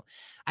 I don't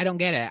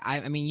get it.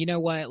 I mean, you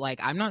know what? Like,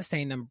 I'm not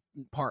saying the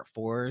Part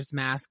 4's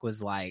mask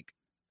was like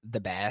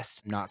the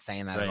best. I'm not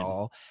saying that at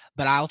all.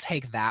 But I'll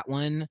take that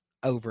one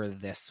over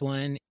this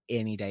one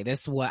any day.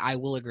 I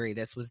will agree.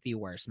 This was the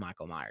worst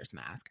Michael Myers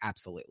mask.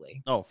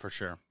 Absolutely. Oh, for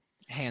sure.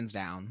 Hands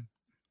down.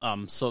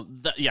 So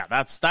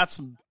that's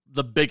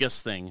the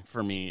biggest thing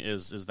for me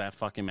is that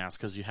fucking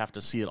mask because you have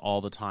to see it all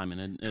the time,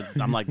 and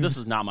I'm like, this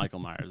is not Michael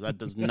Myers. That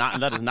is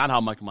not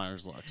how Michael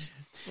Myers looks.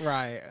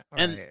 Right.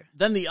 And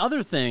then the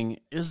other thing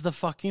is the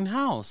fucking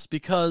house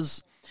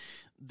because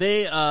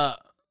they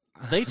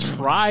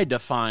tried to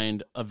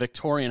find a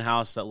Victorian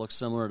house that looks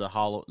similar to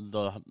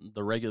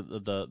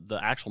the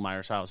actual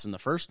Myers house in the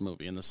first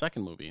movie, in the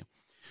second movie.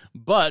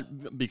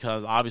 But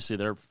because obviously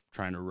they're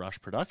trying to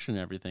rush production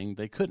and everything,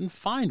 they couldn't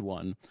find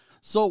one.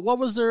 So what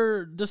was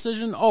their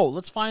decision? Oh,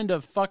 let's find a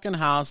fucking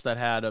house that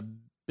had a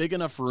big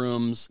enough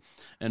rooms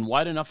and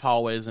wide enough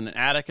hallways and an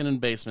attic and a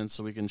basement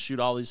so we can shoot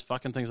all these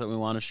fucking things that we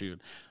want to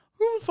shoot.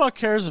 Who the fuck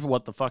cares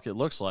what the fuck it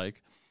looks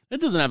like?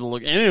 It doesn't have to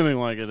look anything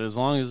like it as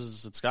long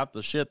as it's got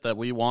the shit that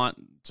we want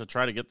to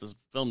try to get this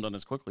film done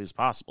as quickly as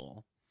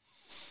possible.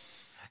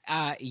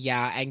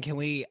 Yeah, and can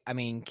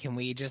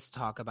we just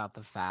talk about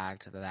the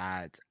fact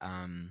that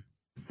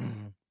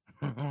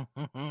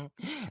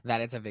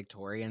that it's a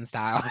Victorian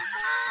style?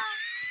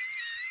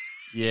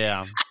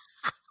 Yeah.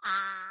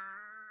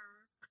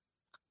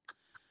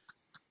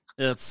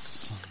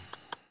 It's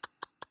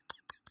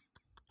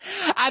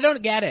I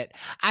don't get it.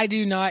 I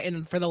do not,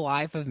 and for the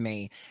life of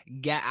me,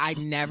 I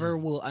never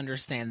will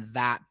understand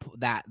that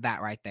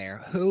right there.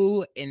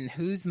 Who in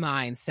whose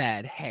mind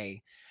said,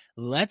 "Hey,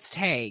 let's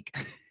take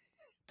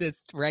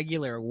this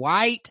regular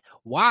white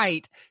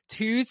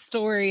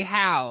 2-story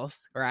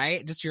house,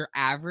 right? Just your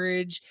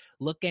average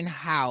looking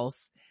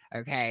house,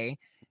 okay,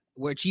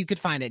 which you could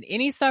find in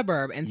any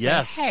suburb and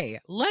say, hey,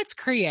 let's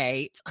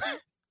create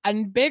a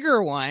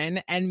bigger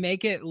one and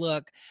make it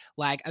look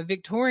like a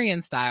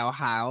Victorian style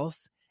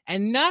house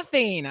and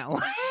nothing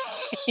like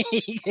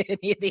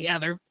any of the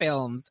other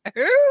films."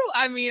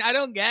 I mean, I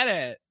don't get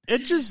it.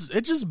 It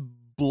just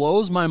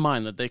blows my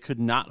mind that they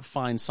could not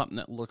find something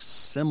that looks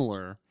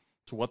similar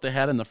to what they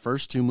had in the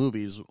first two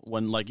movies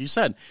when, like you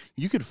said,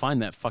 you could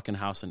find that fucking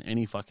house in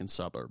any fucking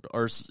suburb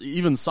or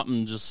even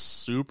something just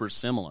super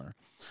similar.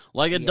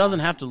 Like, it doesn't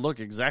have to look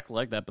exactly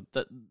like that,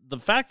 but the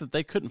fact that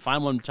they couldn't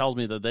find one tells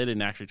me that they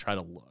didn't actually try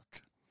to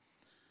look,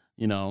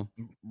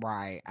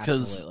 Right,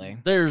 absolutely.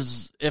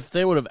 Because if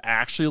they would have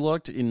actually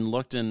looked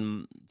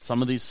in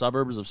some of these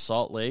suburbs of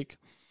Salt Lake,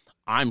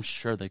 I'm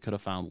sure they could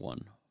have found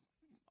one.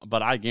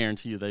 But I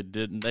guarantee you they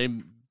didn't. They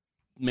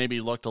maybe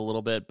looked a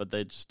little bit, but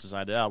they just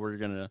decided, we're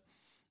going to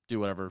do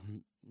whatever,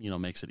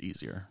 makes it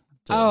easier.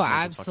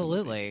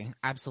 Absolutely.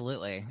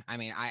 Absolutely. I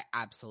mean, I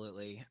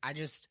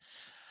just,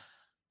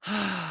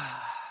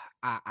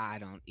 I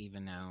don't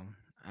even know.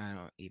 I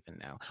don't even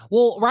know.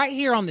 Well, right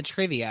here on the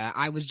trivia,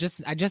 I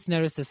just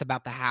noticed this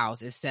about the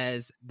house. It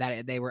says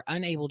that they were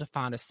unable to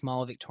find a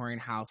small Victorian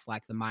house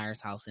like the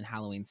Myers house in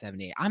Halloween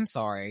 78. I'm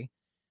sorry.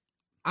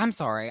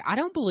 I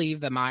don't believe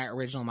that my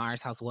original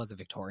Myers house was a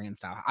Victorian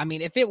style. I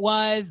mean, if it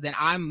was, then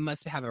I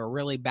must have a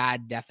really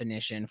bad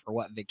definition for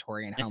what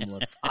Victorian home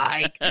looks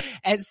like.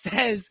 It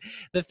says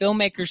the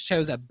filmmakers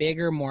chose a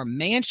bigger, more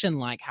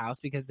mansion-like house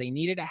because they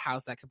needed a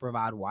house that could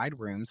provide wide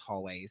rooms,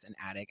 hallways, an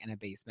attic, and a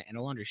basement and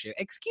a laundry chute.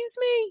 Excuse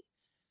me?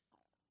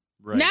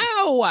 Right.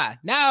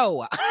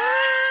 No.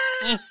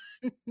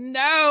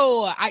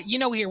 No,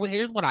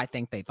 here's what I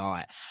think they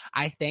thought.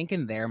 I think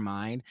in their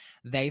mind,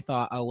 they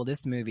thought, oh, well,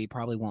 this movie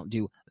probably won't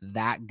do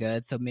that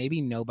good. So maybe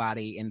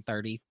nobody in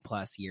 30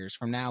 plus years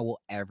from now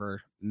will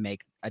ever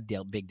make a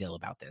big deal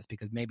about this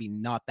because maybe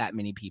not that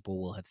many people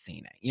will have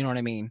seen it. You know what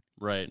I mean?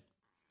 Right.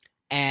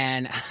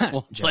 And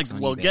well, it's like,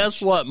 well,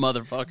 guess what,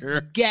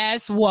 motherfucker?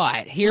 Guess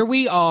what? Here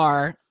we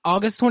are,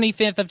 August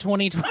 25th of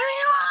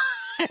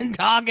 2021,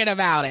 talking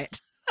about it.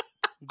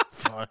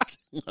 Fuck.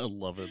 I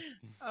love it.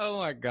 Oh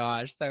my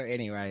gosh. So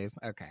anyways,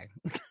 okay.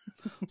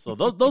 So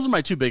those are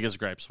my two biggest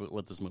gripes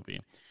with this movie.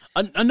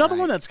 Another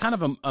one that's kind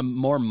of a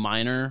more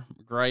minor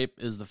gripe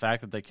is the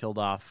fact that they killed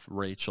off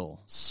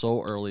Rachel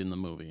so early in the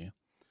movie.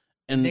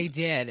 And they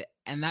did,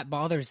 and that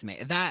bothers me.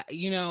 That,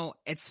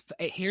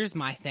 here's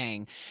my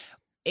thing.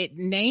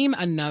 Name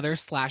another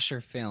slasher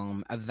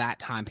film of that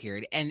time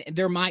period, and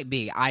there might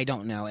be, I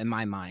don't know, in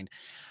my mind.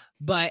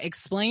 But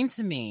explain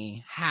to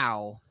me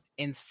how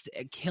in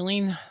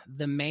killing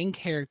the main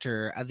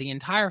character of the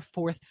entire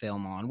fourth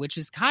film on, which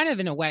is kind of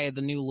in a way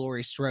the new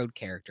Laurie Strode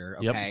character,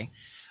 okay? Yep.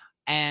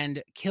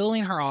 And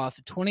killing her off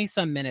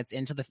 20-some minutes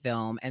into the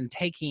film and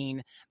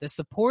taking the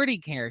supporting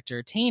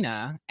character,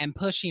 Tina, and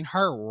pushing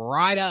her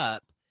right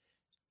up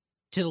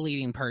to the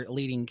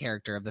leading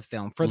character of the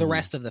film for the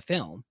rest of the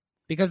film.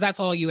 Because that's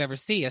all you ever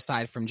see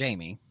aside from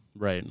Jamie.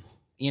 Right.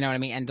 You know what I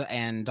mean?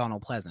 And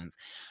Donald Pleasance.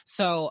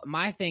 So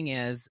my thing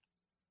is,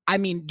 I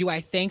mean, do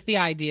I think the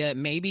idea,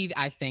 maybe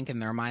I think in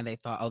their mind they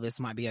thought, oh, this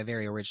might be a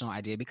very original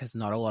idea because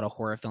not a lot of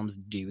horror films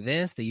do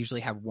this. They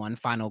usually have one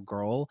final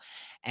girl,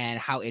 and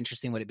how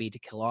interesting would it be to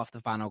kill off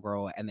the final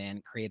girl and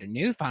then create a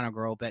new final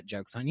girl? But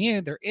joke's on you,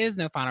 there is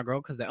no final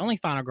girl because the only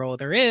final girl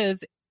there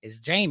is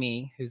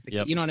Jamie, who's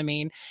the you know what I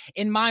mean?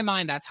 In my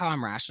mind, that's how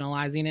I'm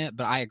rationalizing it,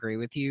 but I agree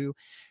with you.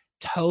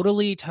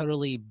 Totally,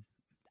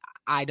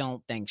 I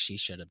don't think she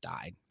should have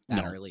died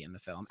that early in the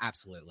film.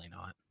 Absolutely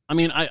not. I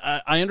mean,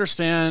 I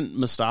understand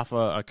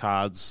Mustafa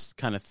Akkad's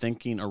kind of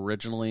thinking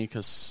originally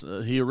because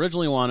he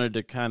originally wanted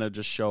to kind of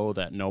just show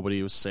that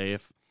nobody was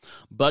safe.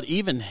 But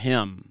even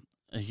him,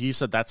 he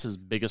said that's his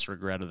biggest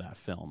regret of that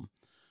film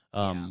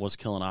was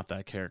killing off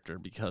that character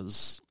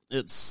because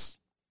it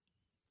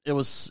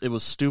was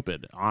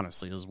stupid,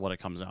 honestly, is what it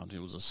comes down to.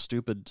 It was a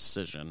stupid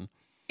decision.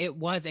 It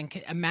was. And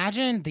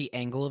imagine the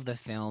angle of the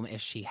film if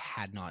she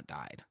had not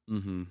died.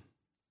 Mm-hmm.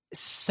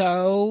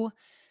 So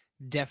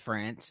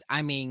different.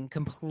 I mean,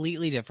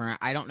 completely different.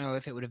 I don't know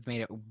if it would have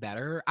made it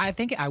better. I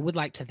would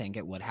like to think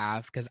it would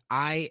have because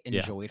I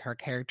enjoyed her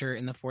character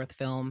in the fourth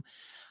film,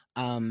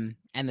 and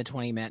the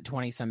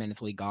 20-some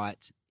minutes we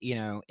got,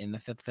 in the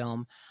fifth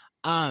film,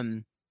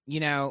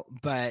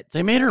 but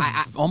they made her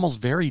almost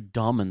very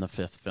dumb in the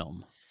fifth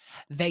film.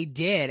 They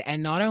did,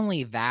 and not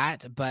only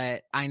that,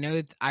 but I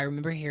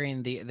remember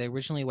hearing the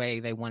originally way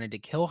they wanted to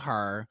kill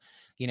her.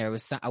 It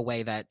was a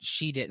way that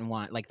she didn't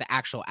want, like the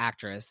actual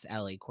actress,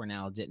 Ellie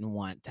Cornell, didn't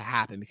want to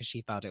happen because she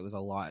felt it was a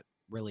lot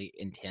really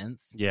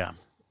intense. Yeah.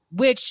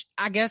 Which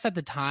I guess at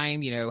the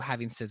time,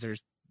 having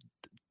scissors,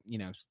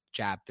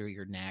 jab through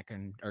your neck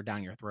or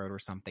down your throat or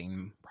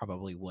something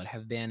probably would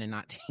have been in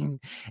 1989.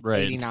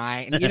 Right.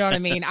 You know what I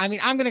mean? I'm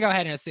going to go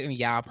ahead and assume,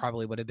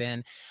 probably would have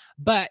been.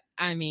 But,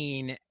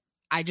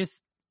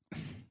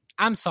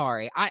 I'm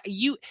sorry.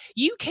 You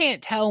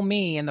can't tell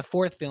me in the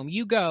fourth film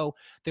you go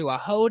through a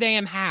whole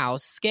damn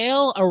house,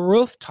 scale a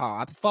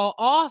rooftop, fall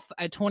off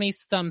a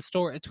 20-some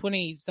story,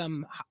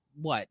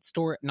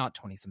 not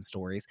 20-some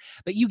stories,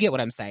 but you get what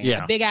I'm saying.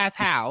 Yeah. A big ass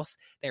house.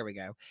 There we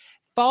go.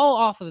 Fall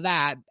off of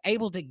that,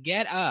 able to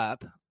get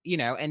up,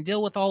 and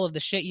deal with all of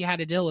the shit you had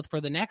to deal with for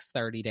the next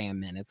 30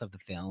 damn minutes of the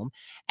film.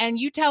 And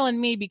you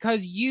telling me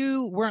because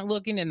you weren't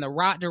looking in the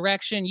right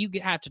direction, you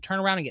have to turn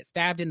around and get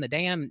stabbed in the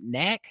damn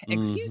neck?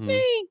 Excuse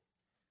me?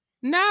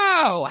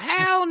 No,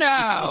 hell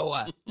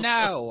no.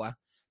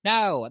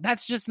 No,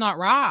 that's just not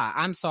right.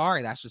 I'm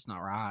sorry. That's just not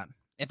right.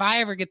 If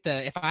I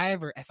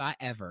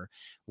ever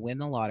win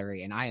the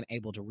lottery and I am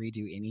able to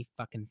redo any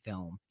fucking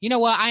film, you know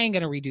what? I ain't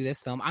going to redo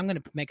this film. I'm going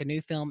to make a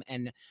new film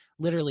and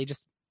literally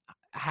just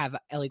have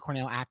Ellie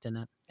Cornell act in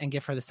it and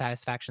give her the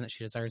satisfaction that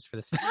she deserves for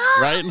this film.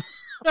 Right?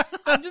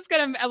 I'm just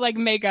going to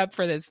make up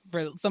for this,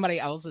 for somebody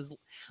else's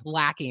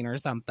lacking or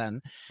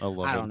something.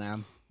 I don't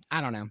know.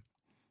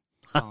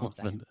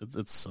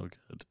 It's so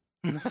good.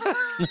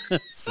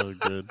 It's so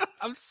good.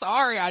 I'm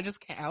sorry. I just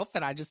can't help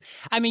it. do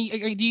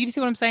you see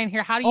what I'm saying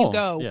here? How do you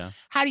go? Yeah.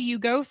 How do you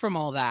go from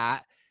all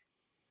that?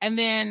 And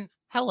then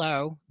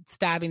Hello,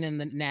 stabbing in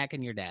the neck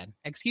and you're dead.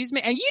 Excuse me.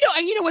 And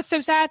you know what's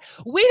so sad?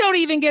 We don't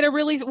even get a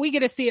release. We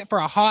get to see it for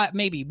a hot,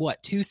 maybe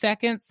 2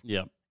 seconds.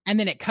 Yep. And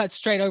then it cuts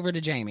straight over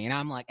to Jamie. And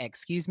I'm like,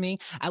 excuse me.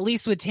 At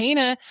least with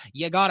Tina,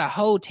 you got a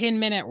whole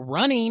 10-minute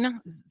running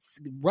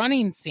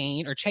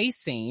scene or chase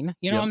scene.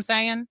 You know what I'm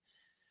saying?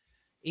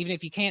 Even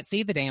if you can't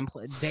see the damn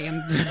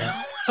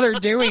they're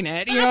doing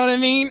it. You know what I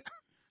mean?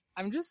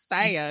 I'm just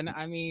saying.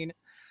 I mean,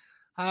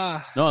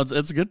 no,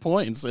 it's a good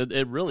point.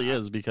 It really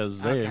is,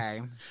 because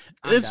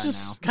it's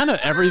just kind of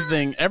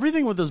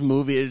everything with this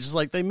movie. It's just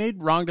like they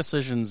made wrong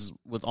decisions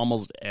with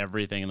almost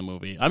everything in the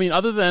movie. I mean,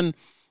 other than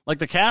like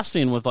the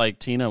casting with like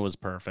Tina was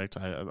perfect.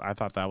 I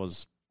thought that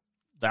was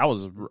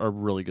a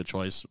really good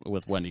choice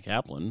with Wendy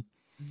Kaplan.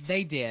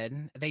 They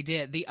did.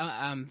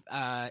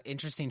 The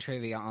interesting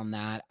trivia on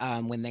that.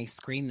 When they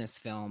screened this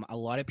film, a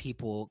lot of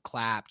people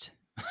clapped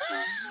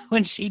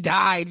when she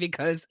died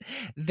because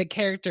the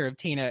character of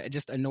Tina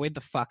just annoyed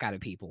the fuck out of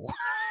people.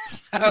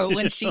 So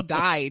when she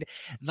died,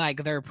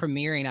 like their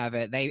premiering of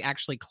it, they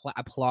actually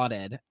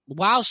applauded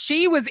while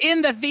she was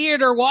in the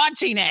theater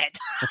watching it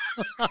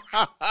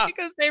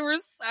because they were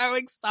so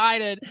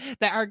excited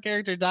that our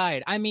character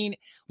died. I mean,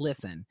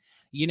 listen,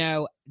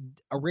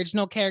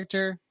 original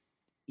character.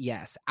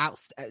 Yes.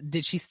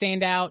 Did she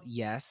stand out?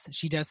 Yes,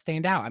 she does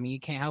stand out. I mean, you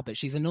can't help it.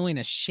 She's annoying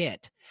as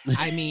shit.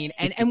 I mean,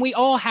 and we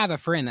all have a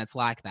friend that's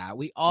like that.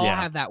 We all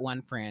have that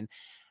one friend.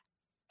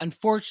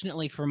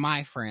 Unfortunately for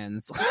my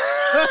friends,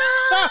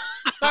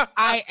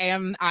 I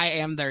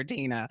am their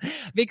Tina,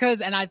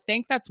 and I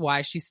think that's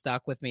why she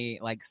stuck with me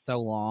like so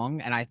long.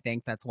 And I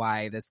think that's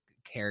why this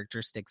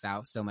character sticks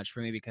out so much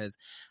for me, because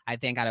I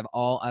think out of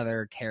all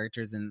other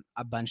characters in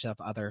a bunch of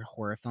other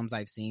horror films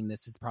I've seen,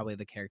 this is probably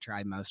the character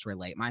I most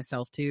relate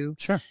myself to.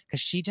 Sure.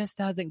 Because she just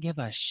doesn't give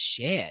a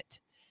shit.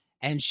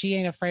 And she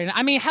ain't afraid.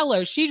 I mean,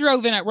 hello, she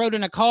rode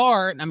in a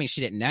car. I mean,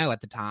 she didn't know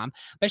at the time,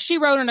 but she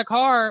rode in a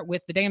car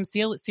with the damn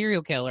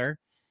serial killer.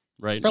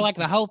 Right. For like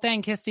the whole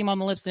thing, kissed him on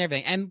the lips and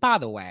everything. And by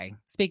the way,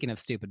 speaking of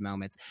stupid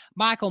moments,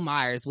 Michael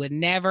Myers would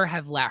never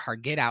have let her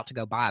get out to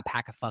go buy a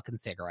pack of fucking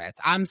cigarettes.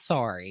 I'm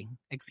sorry.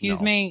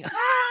 Excuse me?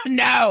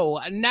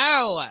 No.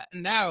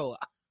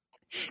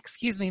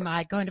 Excuse me,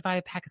 Mike, going to buy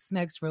a pack of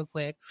smokes real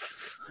quick.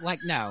 Like,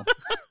 no.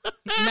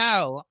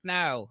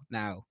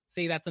 No.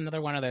 See, that's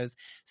another one of those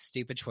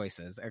stupid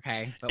choices,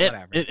 okay? But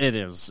whatever. It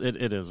is.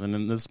 And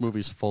then this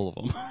movie's full of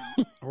them.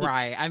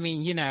 Right. I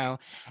mean,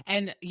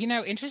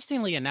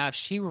 interestingly enough,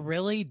 she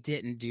really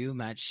didn't do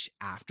much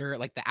after,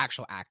 like the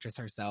actual actress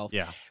herself.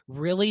 Yeah.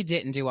 Really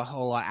didn't do a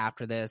whole lot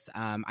after this.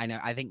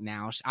 I think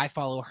now I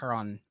follow her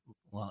on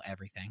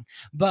everything,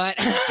 but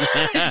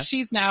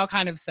she's now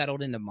kind of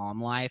settled into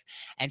mom life,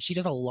 and she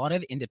does a lot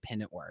of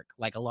independent work,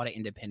 like a lot of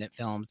independent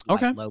films,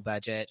 like low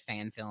budget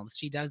fan films.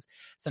 She does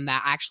some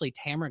that actually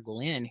Tamara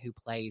Glenn, who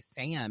plays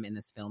Sam in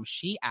this film,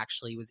 she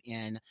actually was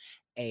in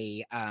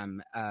a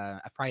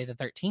Friday the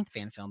 13th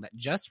fan film that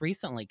just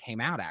recently came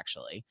out,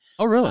 actually.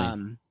 Oh,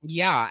 really?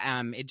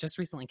 It just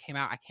recently came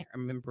out. I can't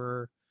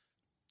remember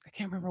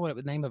what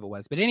the name of it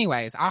was, but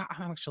anyways, I'm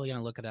actually going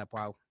to look it up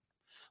while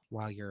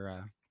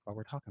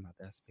we're talking about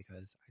this,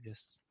 because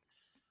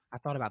I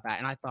thought about that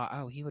and I thought,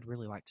 oh, he would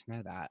really like to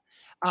know that.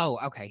 Oh,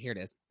 okay, here it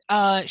is.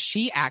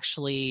 She's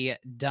actually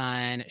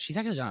done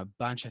a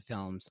bunch of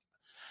films.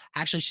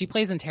 Actually, she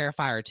plays in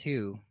Terrifier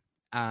 2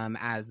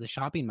 as the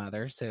shopping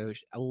mother. So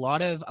a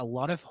lot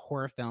of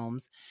horror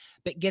films.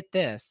 But get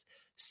this.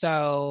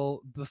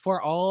 So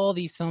before all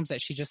these films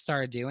that she just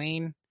started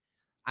doing,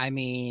 I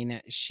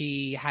mean,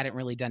 she hadn't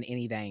really done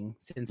anything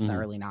since the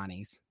early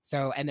 90s.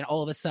 So, and then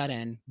all of a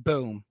sudden,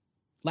 boom.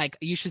 Like,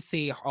 you should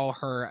see all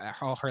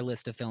her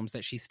list of films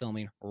that she's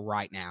filming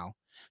right now.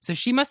 So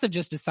she must have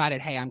just decided,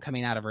 hey, I'm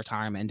coming out of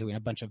retirement and doing a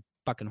bunch of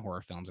fucking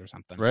horror films or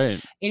something.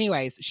 Right.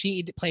 Anyways,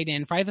 she played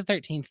in Friday the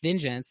 13th,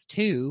 Vengeance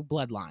 2,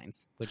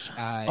 Bloodlines, which is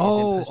in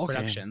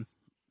post-productions.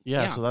 Okay.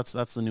 Yeah, so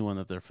that's the new one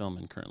that they're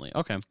filming currently.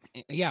 Okay.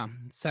 Yeah.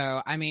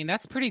 So, I mean,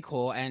 that's pretty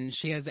cool. And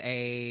she has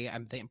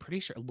I'm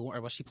pretty sure,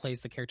 she plays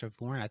the character of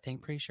Lauren.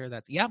 Pretty sure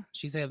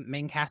she's a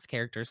main cast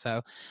character.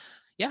 So,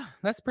 yeah,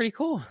 that's pretty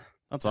cool.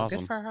 That's awesome.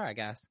 Good for her, I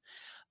guess.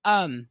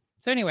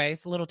 So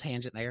anyways, a little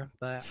tangent there,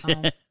 but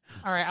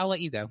all right, I'll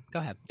let you go. Go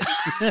ahead.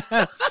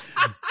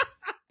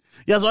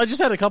 Yeah, so I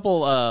just had a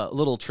couple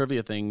little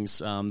trivia things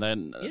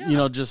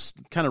that just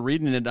kind of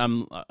reading it,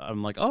 I'm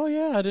like, oh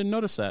yeah, I didn't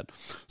notice that.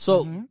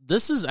 So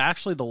this is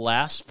actually the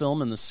last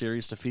film in the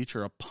series to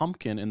feature a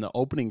pumpkin in the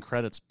opening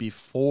credits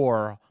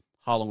before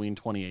Halloween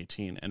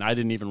 2018, and I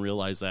didn't even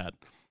realize that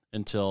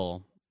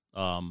until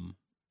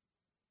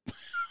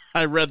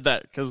I read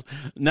that, because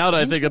now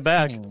that I think it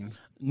back,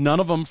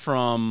 none of them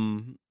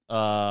from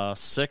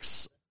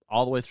 6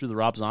 all the way through the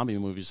Rob Zombie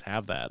movies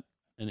have that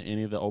in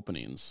any of the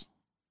openings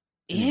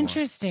anymore.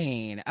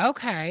 Interesting.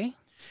 Okay.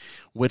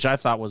 Which I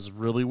thought was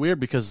really weird,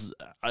 because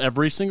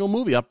every single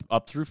movie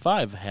up through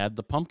 5 had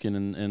the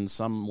pumpkin in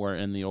somewhere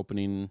in the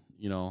opening,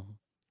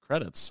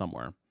 credits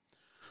somewhere.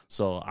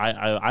 So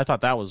I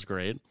thought that was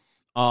great.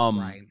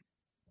 Right.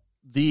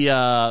 The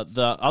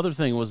other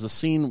thing was the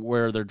scene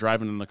where they're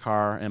driving in the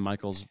car and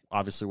Michael's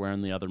obviously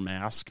wearing the other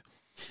mask.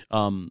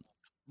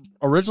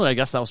 Originally, I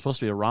guess that was supposed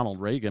to be a Ronald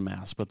Reagan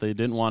mask, but they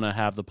didn't want to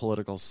have the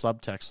political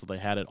subtext, so they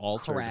had it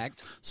altered.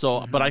 Correct.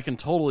 So, but I can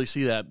totally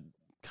see that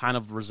kind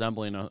of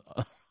resembling a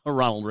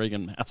Ronald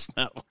Reagan mask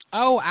now.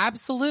 Oh,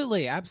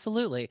 absolutely.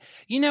 Absolutely.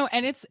 You know,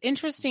 and it's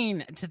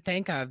interesting to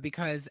think of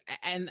because,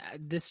 and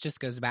this just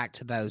goes back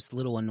to those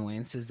little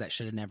annoyances that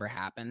should have never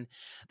happened.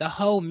 The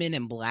whole Men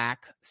in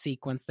Black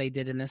sequence they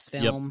did in this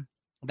film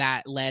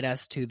that led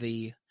us to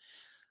the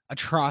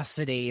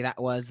atrocity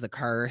that was the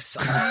curse.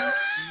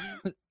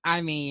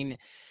 I mean,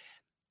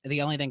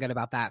 the only thing good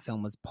about that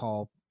film was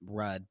Paul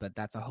Rudd, but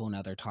that's a whole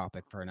nother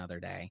topic for another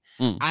day.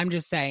 I'm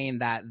just saying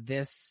that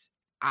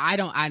I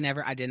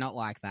did not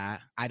like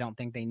that. I don't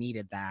think they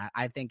needed that.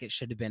 I think it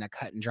should have been a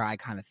cut and dry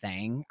kind of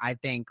thing. I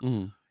think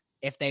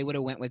if they would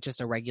have went with just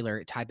a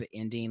regular type of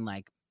ending,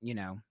 like, you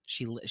know,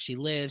 she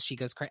lives, she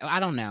goes crazy. I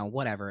don't know,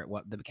 what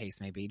the case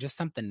may be, just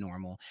something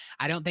normal.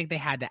 I don't think they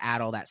had to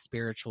add all that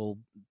spiritual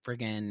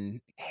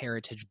friggin'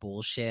 heritage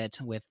bullshit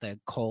with the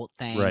cult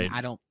thing. Right.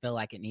 I don't feel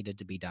like it needed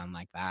to be done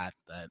like that,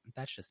 but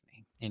that's just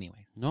me.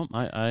 Anyways. No,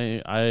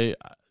 I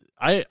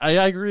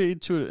agree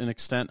to an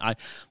extent.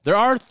 There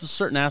are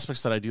certain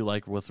aspects that I do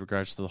like with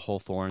regards to the whole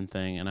Thorne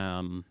thing,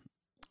 and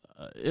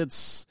it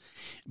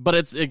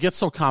gets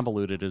so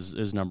convoluted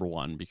is number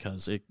one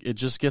because it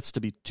just gets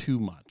to be too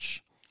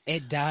much.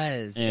 It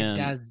does.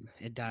 And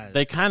it does.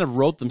 They kind of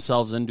wrote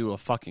themselves into a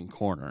fucking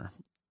corner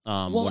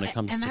when it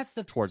comes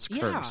towards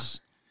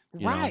curse.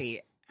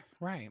 Right.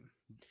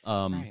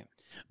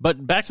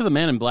 But back to the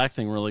Man in Black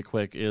thing really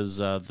quick is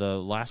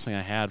the last thing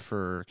I had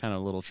for kind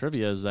of a little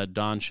trivia is that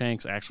Don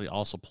Shanks actually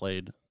also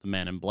played the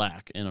Man in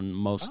Black in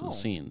most of the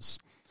scenes.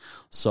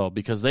 So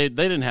because they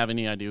didn't have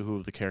any idea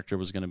who the character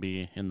was going to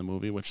be in the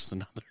movie, which is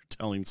another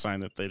telling sign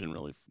that they didn't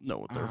really know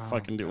what they were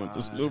fucking doing with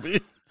this movie.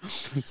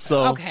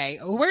 So okay,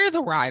 where are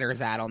the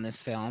writers at on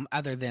this film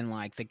other than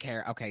like the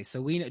character? Okay,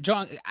 so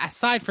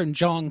aside from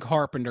John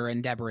Carpenter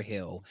and Deborah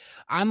Hill,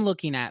 I'm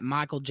looking at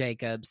Michael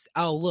Jacobs.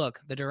 Oh,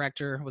 look, the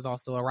director was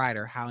also a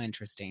writer. How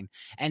interesting.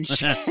 And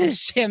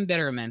Shim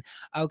Bitterman.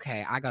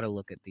 Okay, I got to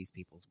look at these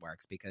people's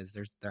works because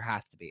there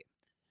has to be.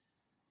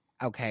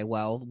 Okay,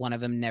 well, one of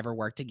them never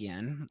worked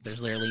again.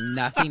 There's literally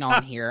nothing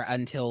on here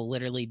until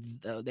literally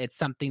it's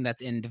something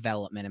that's in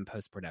development and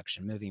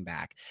post-production, moving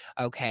back.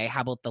 Okay,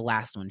 how about the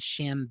last one?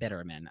 Shim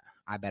Bitterman.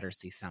 I better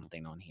see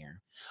something on here.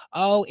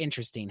 Oh,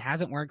 interesting.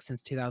 Hasn't worked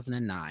since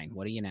 2009.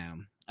 What do you know?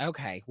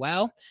 Okay,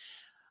 well,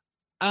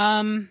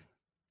 not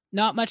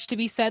much to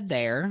be said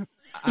there.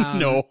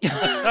 No.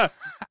 I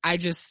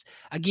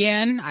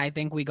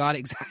think we got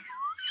exactly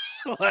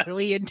what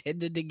we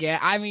intended to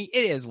get. I mean,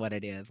 it is what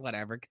it is.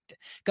 Whatever.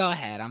 Go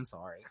ahead. I'm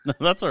sorry.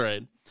 That's all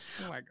right.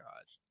 Oh my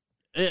gosh.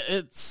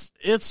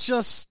 It's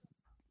just,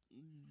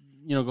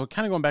 you know,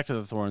 kind of going back to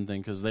the Thorne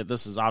thing because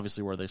this is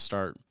obviously where they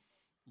start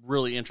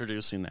really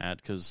introducing that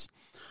because,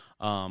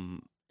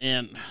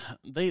 and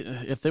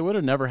if they would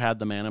have never had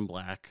the Man in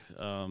Black,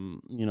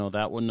 you know,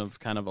 that wouldn't have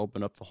kind of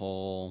opened up the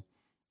whole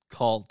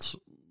cult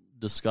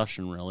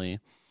discussion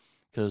really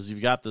because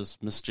you've got this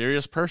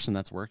mysterious person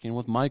that's working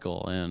with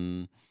Michael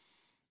and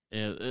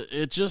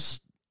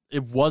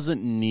it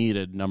wasn't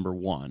needed, number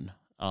one.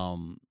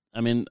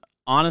 I mean,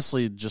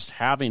 honestly, just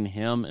having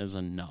him is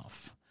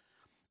enough.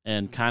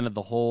 And kind of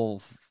the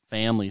whole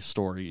family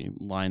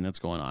storyline that's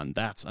going on,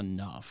 that's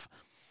enough.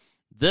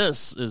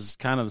 This is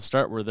kind of the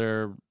start where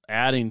they're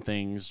adding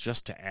things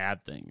just to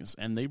add things.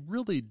 And they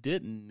really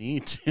didn't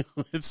need to.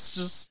 It's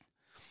just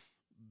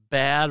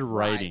bad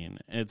writing.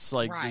 Right. It's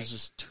like there's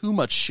just too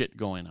much shit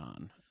going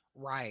on.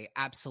 Right,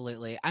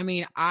 absolutely. I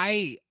mean,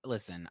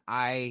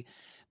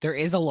 there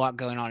is a lot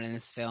going on in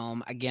this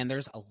film. Again,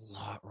 there's a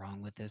lot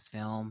wrong with this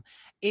film.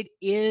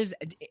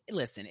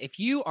 Listen, if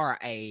you are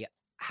a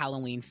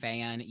Halloween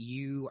fan,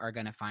 you are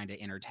going to find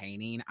it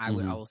entertaining. I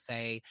will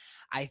say,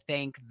 I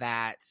think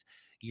that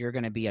you're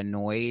going to be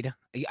annoyed.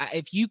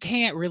 If you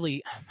can't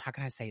really, how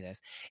can I say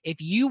this?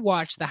 If you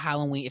watch the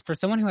Halloween, for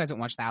someone who hasn't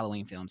watched the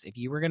Halloween films, if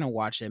you were going to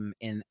watch them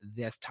in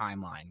this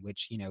timeline,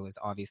 which, you know, is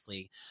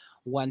obviously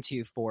 1,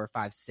 2, 4,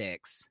 5,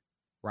 6,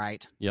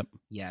 right? Yep.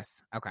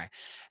 Yes. Okay.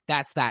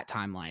 That's that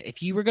timeline.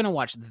 If you were going to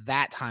watch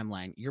that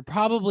timeline, you're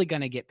probably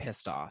going to get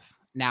pissed off.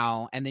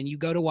 Now, and then you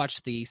go to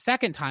watch the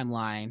second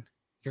timeline,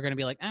 you're going to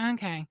be like,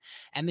 okay.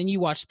 And then you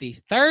watch the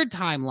third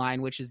timeline,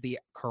 which is the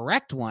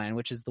correct one,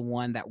 which is the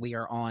one that we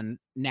are on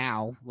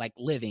now, like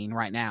living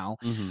right now.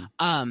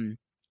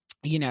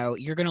 You know,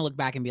 you're going to look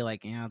back and be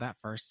like, that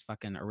first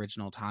fucking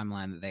original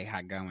timeline that they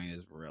had going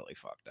is really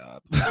fucked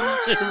up.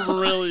 It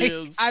really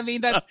is. I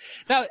mean, that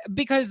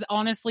because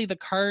honestly, the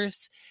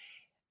curse,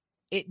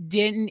 it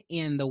didn't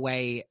end the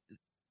way,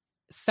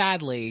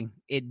 sadly,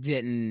 we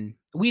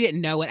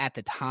didn't know it at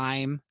the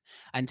time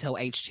until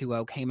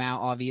H2O came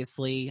out,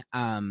 obviously.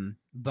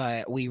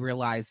 But we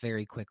realized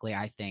very quickly,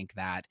 I think,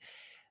 that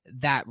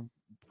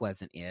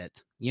wasn't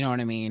it. You know what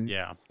I mean?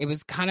 Yeah. It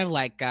was kind of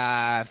like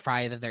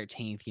Friday the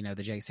 13th, you know,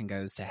 the Jason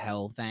Goes to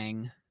Hell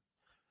thing.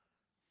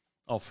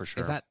 Oh, for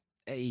sure.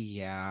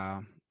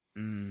 Yeah.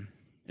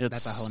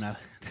 It's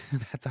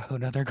That's a whole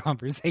nother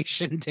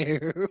conversation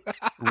too.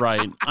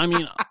 right. I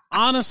mean,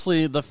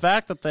 honestly, the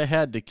fact that they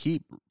had to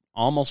keep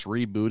almost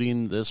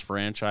rebooting this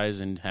franchise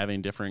and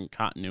having different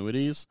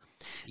continuities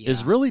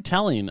is really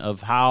telling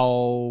of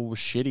how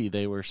shitty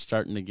they were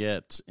starting to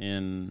get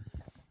in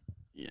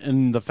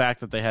the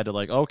fact that they had to,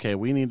 like, okay,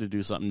 we need to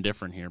do something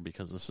different here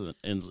because this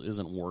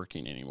isn't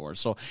working anymore.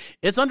 So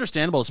it's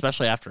understandable,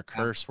 especially after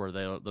Curse, where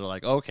they're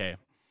like, okay,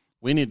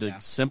 we need to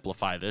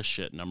simplify this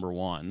shit, number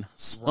one.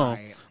 So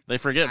they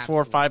forget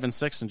 4, 5, and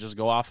 6 and just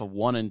go off of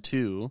 1 and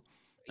 2,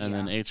 and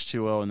then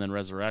H2O and then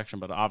Resurrection.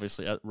 But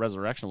obviously,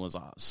 Resurrection was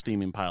a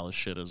steaming pile of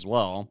shit as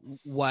well.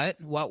 What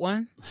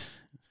one?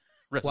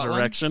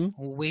 Resurrection.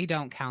 What one? We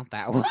don't count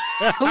that one.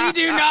 We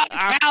do not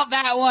count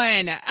that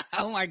one.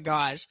 Oh my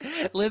gosh.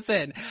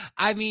 Listen,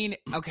 I mean,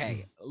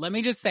 okay, let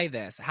me just say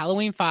this.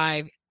 Halloween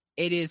 5,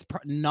 it is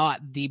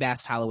not the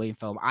best Halloween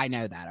film. I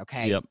know that,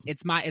 okay? Yep.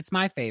 It's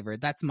my favorite.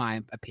 That's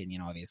my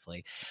opinion,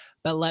 obviously.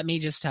 But let me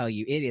just tell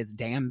you, it is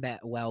damn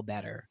well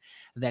better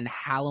than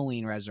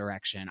Halloween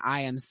Resurrection.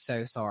 I am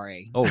so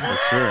sorry. Oh, for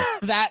sure.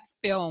 That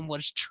film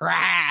was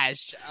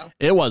trash. Oh,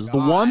 it was. God. The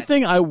one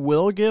thing I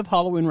will give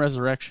Halloween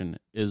Resurrection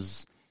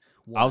is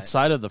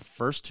outside of the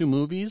first 2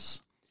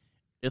 movies,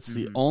 it's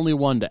the only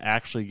one to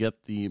actually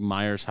get the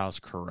Myers house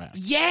correct.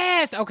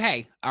 Yes.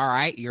 Okay. All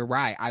right. You're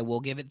right. I will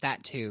give it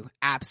that too.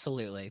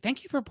 Absolutely.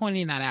 Thank you for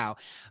pointing that out.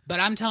 But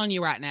I'm telling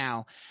you right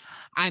now,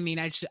 I mean,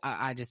 I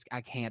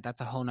can't.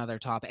 That's a whole nother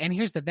topic. And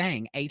here's the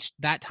thing.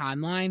 That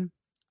timeline,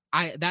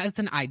 that's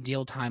an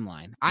ideal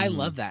timeline. I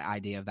love that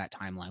idea of that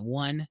timeline.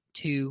 1,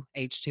 2,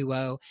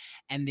 H2O.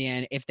 And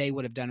then if they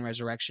would have done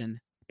Resurrection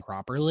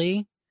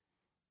properly.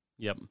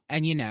 Yep.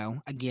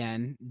 And,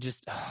 again,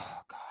 just,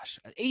 oh, gosh.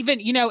 Even,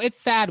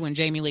 it's sad when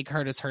Jamie Lee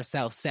Curtis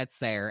herself sits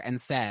there and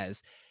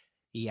says,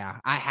 yeah,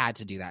 I had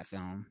to do that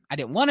film. I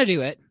didn't want to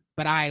do it,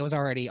 but I was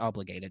already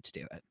obligated to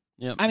do it.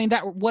 Yep. I mean,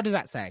 what does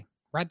that say?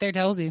 Right there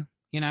tells you,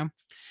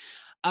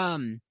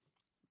 And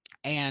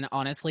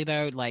honestly,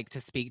 though, like,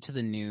 to speak to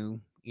the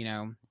new,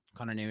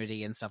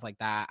 continuity and stuff like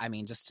that, I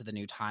mean, just to the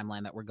new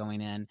timeline that we're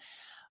going in,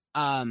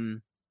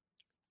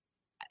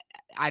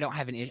 I don't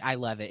have an issue. I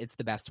love it. It's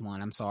the best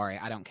one. I'm sorry.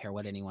 I don't care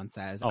what anyone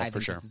says. I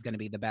think this is going to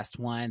be the best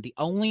one. The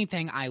only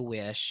thing I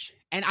wish,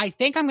 and I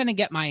think I'm going to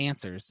get my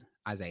answers,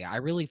 Isaiah. I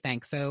really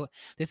think so.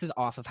 This is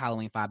off of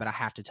Halloween 5, but I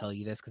have to tell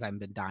you this because I've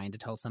been dying to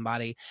tell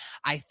somebody.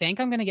 I think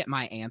I'm going to get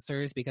my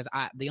answers because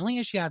the only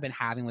issue I've been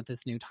having with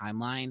this new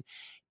timeline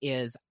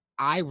is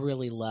I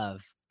really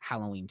love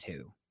Halloween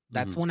 2.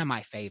 That's one of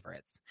my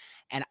favorites.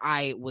 And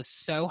I was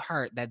so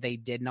hurt that they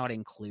did not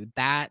include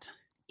that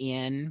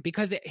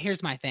because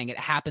here's my thing. It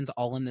happens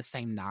all in the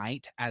same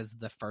night as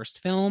the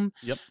first film.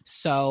 Yep.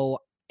 So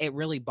it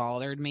really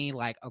bothered me.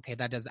 Like, okay,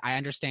 I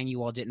understand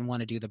you all didn't want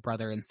to do the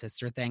brother and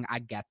sister thing. I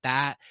get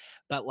that.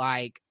 But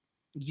like,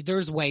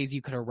 there's ways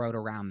you could have wrote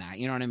around that.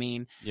 You know what I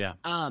mean? Yeah.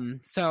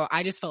 So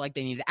I just felt like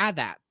they needed to add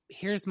that.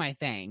 Here's my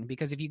thing,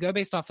 because if you go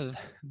based off of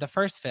the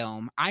first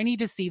film, I need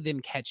to see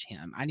them catch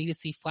him. I need to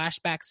see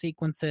flashback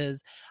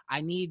sequences.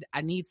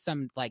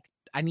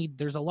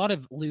 There's a lot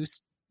of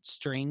loose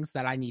strings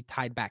that I need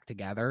tied back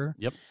together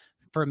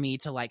for me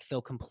to like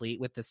feel complete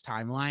with this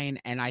timeline.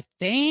 And I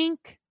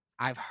think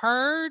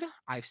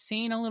I've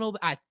seen a little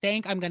bit. I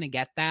think I'm going to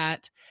get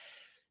that.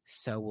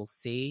 So we'll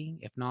see.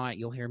 If not,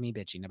 you'll hear me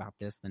bitching about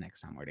this the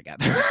next time we're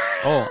together.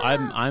 Oh,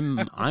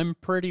 I'm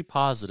pretty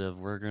positive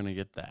we're going to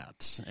get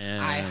that.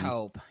 And I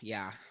hope.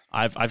 Yeah.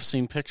 I've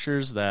seen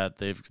pictures that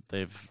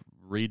they've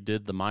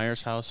redid the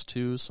Myers house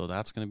too, so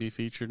that's going to be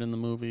featured in the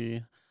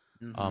movie.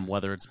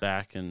 Whether it's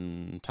back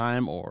in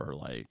time or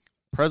like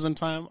present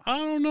time, I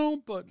don't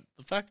know. But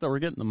the fact that we're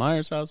getting the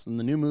Myers house in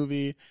the new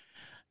movie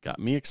got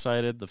me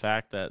excited. The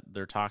fact that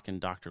they're talking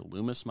Dr.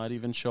 Loomis might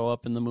even show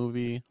up in the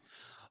movie.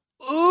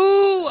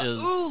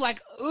 Like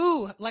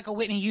a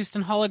Whitney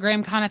Houston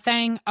hologram kind of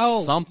thing.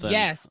 Oh, something.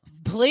 Yes,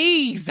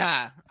 please.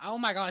 Oh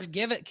my gosh,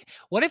 give it.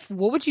 What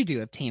would you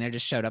do if Tina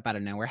just showed up out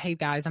of nowhere? Hey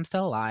guys, I'm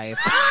still alive.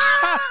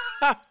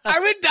 I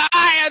would die.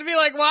 I'd be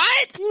like,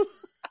 what?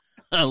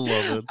 I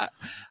love it.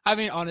 I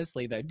mean,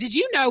 honestly, though, did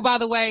you know, by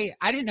the way,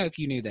 I didn't know if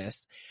you knew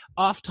this,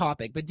 off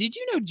topic, but did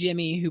you know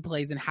Jimmy, who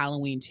plays in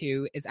Halloween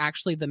 2, is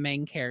actually the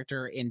main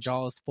character in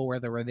Jaws 4,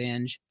 The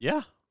Revenge?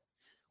 Yeah.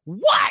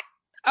 What?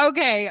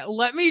 Okay,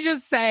 let me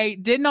just say,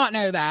 did not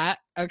know that.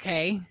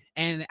 Okay.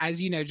 And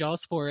as you know,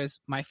 Jaws 4 is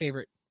my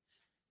favorite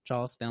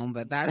Jaws film,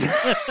 but that's...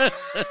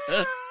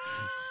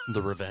 The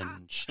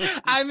Revenge.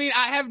 I mean,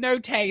 I have no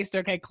taste,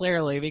 okay,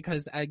 clearly,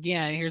 because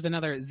again, here's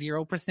another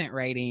 0%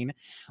 rating.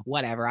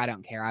 Whatever, I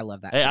don't care. I love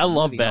that. Hey, I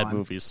love bad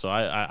movies, so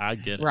I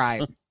get it.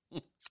 Right.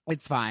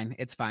 It's fine.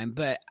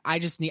 But I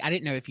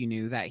didn't know if you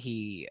knew that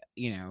he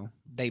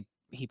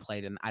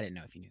played in, I didn't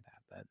know if you knew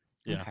that, but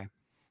yeah. Okay.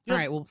 All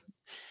right, well,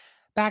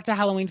 back to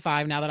Halloween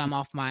 5 now that I'm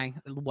off my,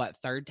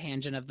 third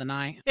tangent of the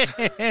night?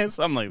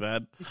 Something like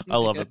that. I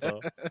love it, though.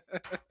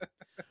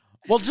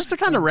 Well, just to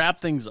kind of wrap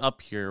things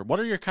up here, what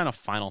are your kind of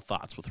final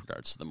thoughts with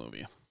regards to the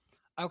movie?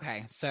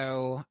 Okay,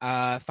 so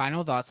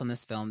final thoughts on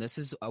this film. This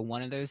is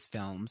one of those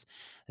films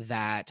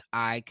that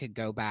I could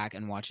go back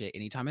and watch it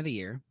any time of the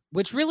year,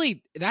 which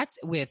really, that's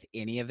with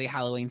any of the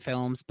Halloween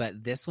films,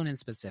 but this one in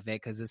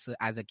specific, because this,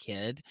 as a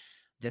kid,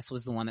 this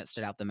was the one that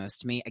stood out the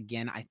most to me.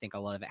 Again, I think a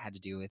lot of it had to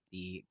do with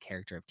the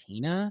character of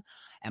Tina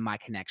and my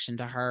connection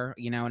to her.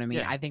 You know what I mean?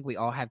 Yeah. I think we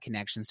all have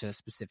connections to a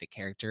specific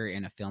character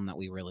in a film that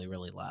we really,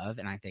 really love.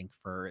 And I think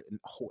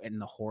in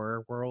the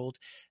horror world,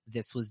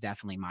 this was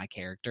definitely my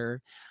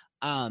character.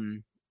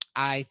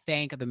 I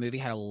think the movie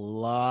had a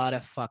lot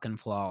of fucking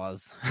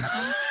flaws.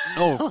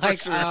 Oh, for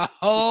like sure. a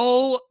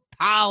whole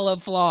pile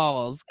of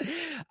flaws.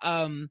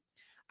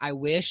 I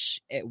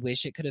wish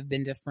it could have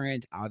been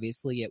different.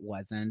 Obviously, it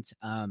wasn't.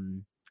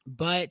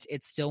 But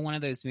it's still one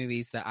of those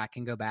movies that I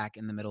can go back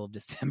in the middle of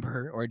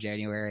December or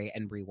January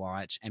and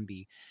rewatch and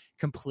be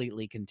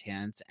completely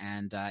content.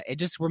 And it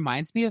just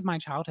reminds me of my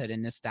childhood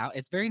and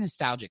it's very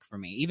nostalgic for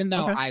me, even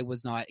though Okay. I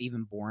was not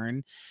even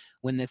born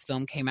when this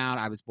film came out.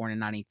 I was born in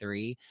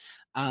 93.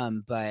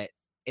 But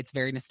it's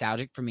very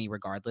nostalgic for me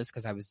regardless,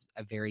 because I was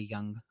a very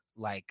young,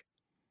 like,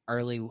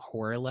 early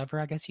horror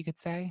lover, I guess you could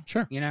say.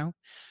 Sure. You know?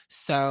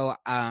 So,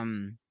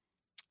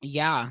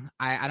 yeah,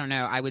 I don't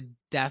know. I would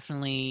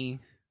definitely...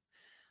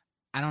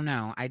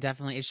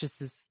 it's just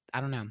this,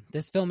 I don't know.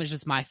 This film is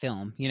just my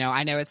film. You know,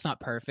 I know it's not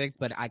perfect,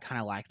 but I kind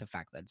of like the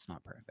fact that it's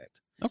not perfect.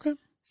 Okay.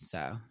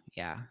 So,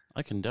 yeah.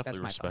 I can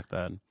definitely my respect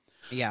that.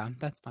 Yeah,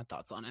 that's my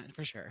thoughts on it,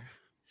 for sure.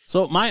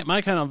 So my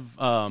kind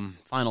of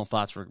final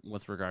thoughts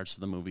with regards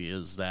to the movie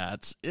is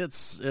that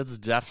it's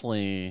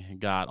definitely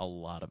got a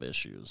lot of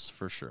issues,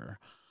 for sure.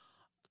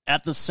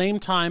 At the same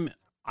time,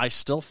 I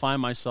still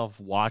find myself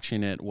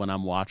watching it when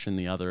I'm watching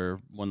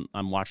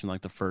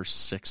like the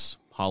first 6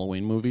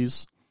 Halloween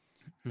movies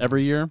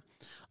every year.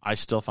 I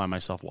still find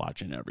myself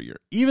watching it every year,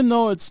 even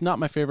though it's not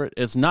my favorite.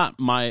 It's not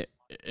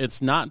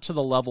to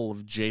the level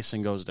of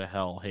Jason Goes to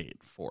Hell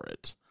hate for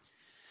it.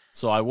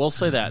 So I will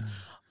say that,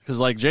 because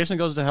like Jason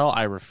Goes to Hell,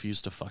 I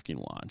refuse to fucking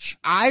watch.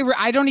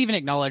 I don't even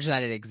acknowledge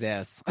that it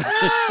exists.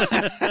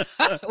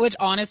 Which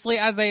honestly,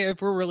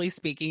 if we're really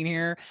speaking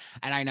here,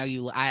 and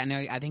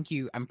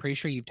I'm pretty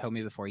sure you've told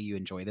me before you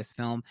enjoy this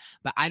film,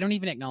 but I don't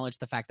even acknowledge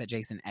the fact that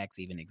Jason X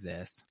even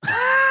exists.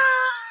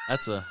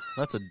 That's a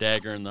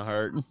dagger in the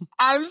heart.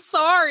 I'm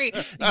sorry.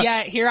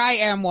 Yeah, here I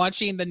am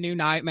watching The New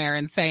Nightmare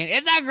and saying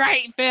it's a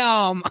great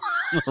film.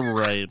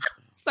 Right.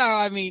 So,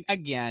 I mean,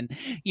 again,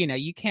 you know,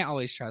 you can't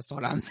always trust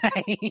what I'm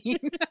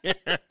saying.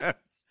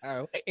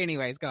 So,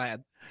 anyways, go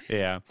ahead.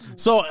 Yeah.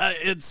 So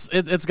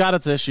it's got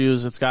its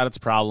issues. It's got its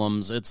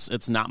problems.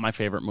 It's not my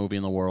favorite movie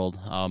in the world.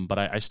 But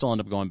I still end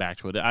up going back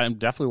to it. I'm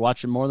definitely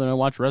watching more than I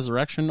watch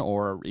Resurrection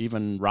or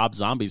even Rob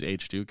Zombie's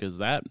H2, because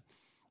that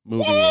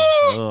movie.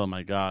 Oh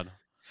my God.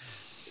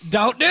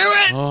 Don't do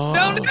it. Oh,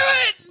 Don't do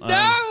it. No.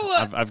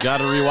 I've got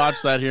to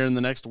rewatch that here in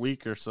the next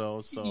week or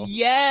so. So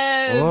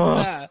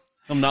yes.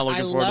 I'm not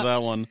looking forward to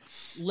that one.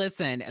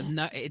 Listen,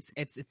 no, it's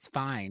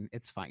fine.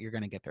 It's fine. You're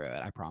gonna get through it.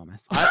 I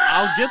promise.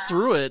 I'll get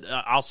through it.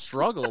 I'll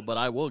struggle, but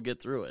I will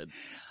get through it.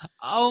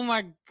 Oh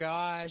my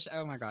gosh.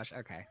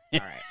 Okay. All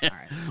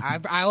right.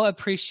 I will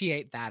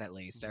appreciate that at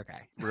least.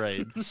 Okay.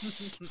 Right.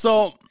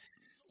 So,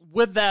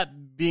 with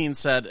that being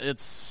said,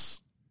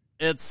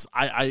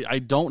 I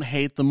don't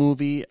hate the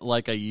movie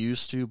like I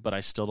used to, but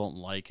I still don't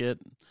like it.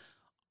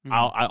 Mm-hmm.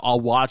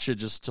 I'll watch it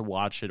just to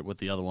watch it with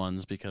the other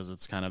ones, because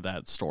it's kind of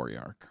that story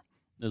arc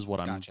is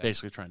what I'm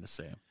basically trying to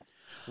say.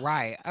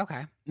 Right.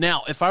 Okay.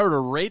 Now, if I were to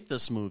rate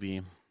this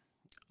movie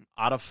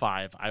out of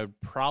 5, I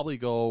would probably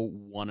go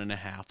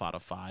 1.5 out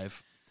of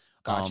 5.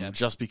 Gotcha.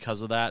 Just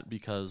because of that,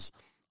 because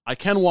I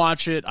can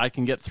watch it, I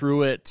can get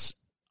through it.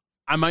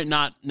 I might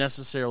not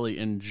necessarily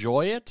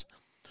enjoy it,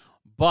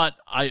 but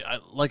I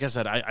like I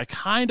said, I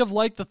kind of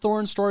like the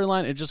Thorne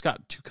storyline. It just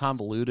got too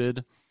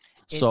convoluted.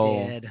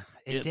 It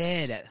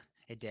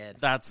did.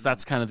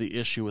 That's kind of the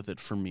issue with it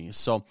for me.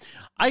 So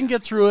I can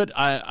get through it.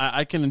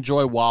 I can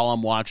enjoy while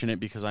I'm watching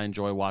it, because I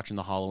enjoy watching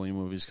the Halloween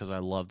movies, because I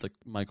love the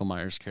Michael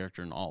Myers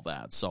character and all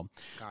that. So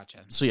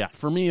gotcha. So yeah,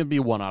 for me it'd be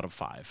 1 out of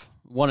 5,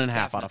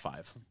 1.5 out of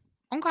 5.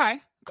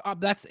 Okay.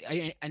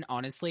 And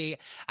honestly,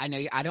 I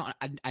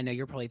know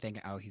you're probably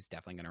thinking, oh, he's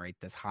definitely going to rate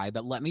this high,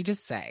 but let me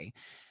just say,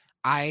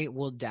 I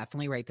will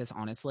definitely rate this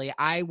honestly.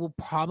 I will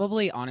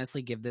probably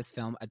honestly give this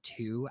film a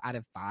 2 out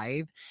of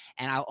 5,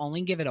 and I'll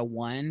only give it a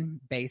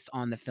 1 based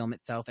on the film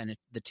itself, and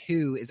the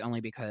 2 is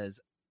only because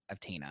of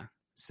Tina.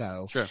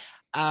 So, sure.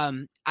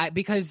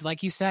 Because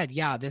like you said,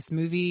 yeah, this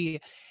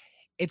movie,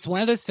 it's one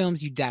of those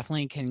films you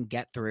definitely can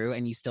get through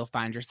and you still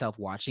find yourself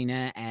watching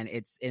it, and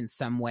it's in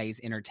some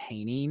ways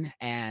entertaining,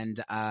 and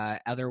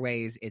other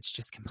ways it's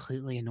just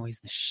completely annoys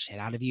the shit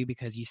out of you,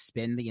 because you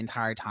spend the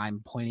entire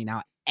time pointing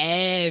out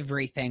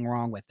everything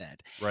wrong with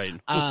it. Right.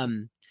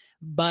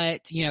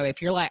 But you know,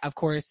 if you're like, of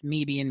course,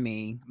 me being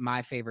me,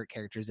 my favorite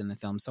characters in the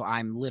film, so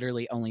I'm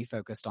literally only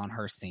focused on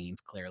her scenes,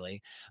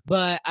 clearly.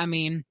 But I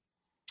mean,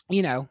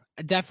 you know,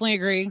 I definitely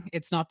agree,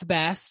 it's not the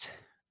best.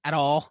 at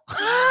all.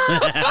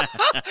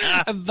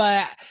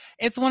 But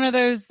it's one of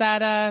those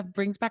that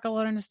brings back a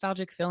lot of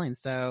nostalgic feelings.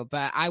 So,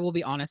 but I will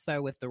be honest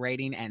though with the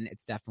rating, and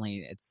it's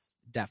definitely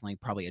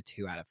probably a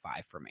 2 out of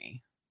 5 for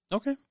me.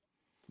 Okay.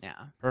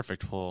 Yeah.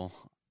 Perfect. Well,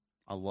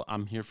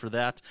 I'm here for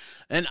that.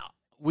 And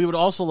we would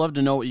also love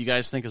to know what you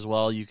guys think as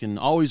well. You can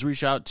always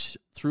reach out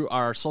through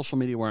our social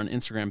media. We're on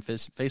Instagram,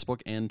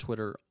 Facebook, and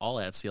Twitter, all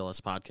at CLS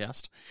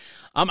Podcast.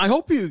 I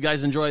hope you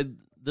guys enjoyed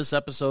this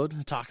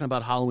episode talking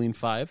about Halloween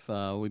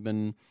 5. We've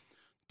been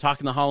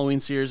talking the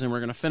Halloween series, and we're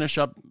going to finish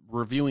up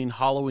reviewing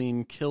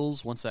Halloween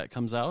Kills once that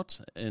comes out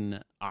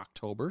in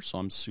October. So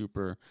I'm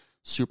super,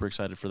 super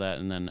excited for that.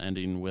 And then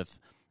ending with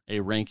a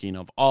ranking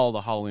of all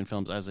the Halloween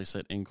films, as I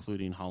said,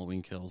 including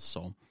Halloween Kills.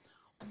 So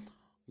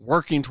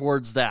working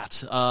towards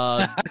that.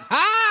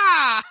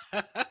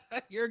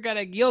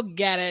 You'll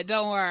get it.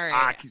 Don't worry.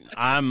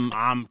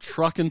 I'm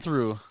trucking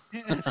through.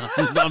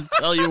 I'll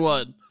tell you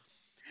what.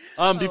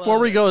 Before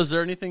we go, is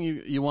there anything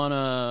you want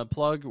to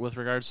plug with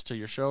regards to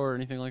your show or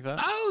anything like that?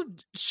 Oh,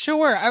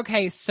 sure.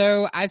 Okay,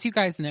 so as you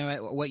guys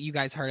know, what you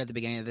guys heard at the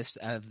beginning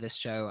of this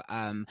show,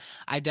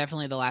 I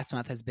definitely, the last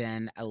month has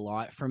been a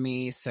lot for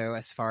me. So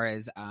as far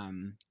as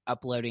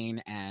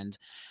uploading and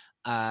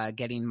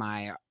getting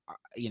my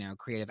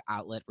creative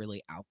outlet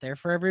really out there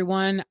for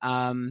everyone.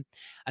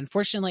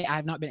 Unfortunately, I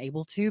have not been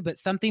able to, but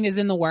something is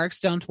in the works.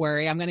 Don't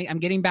worry. I'm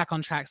getting back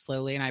on track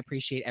slowly, and I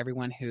appreciate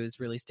everyone who's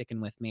really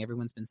sticking with me.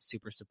 Everyone's been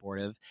super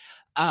supportive.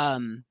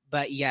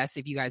 But yes,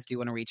 if you guys do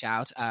want to reach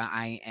out,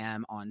 I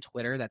am on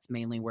Twitter. That's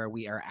mainly where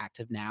we are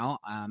active now,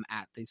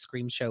 at the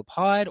Scream Show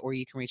Pod, or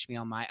you can reach me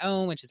on my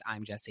own, which is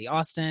I'm Jesse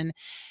Austin.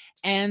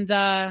 And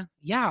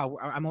yeah,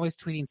 I'm always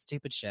tweeting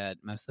stupid shit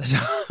most of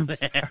the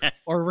time,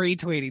 or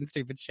retweeting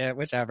stupid shit,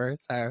 whichever.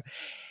 So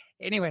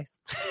anyways.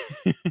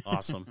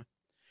 Awesome.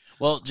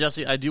 Well,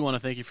 Jesse, I do want to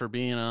thank you for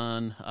being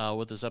on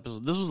with this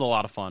episode. This was a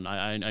lot of fun.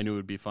 I knew it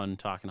would be fun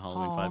talking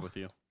Halloween 5 with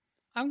you.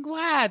 I'm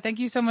glad. Thank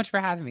you so much for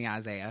having me,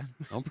 Isaiah.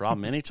 No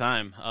problem.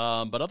 Anytime.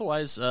 But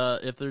otherwise,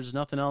 if there's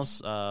nothing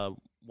else,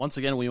 once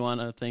again, we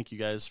want to thank you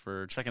guys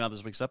for checking out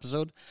this week's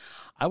episode.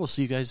 I will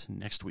see you guys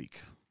next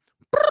week.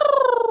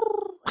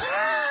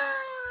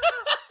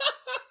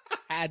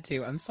 Had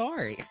to. I'm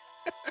sorry.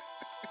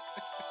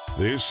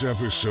 This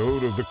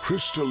episode of the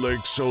Crystal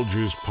Lake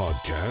Soldiers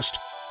podcast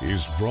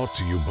is brought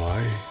to you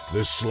by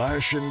the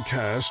Slash and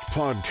Cast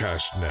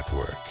Podcast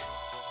Network.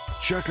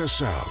 Check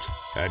us out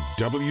at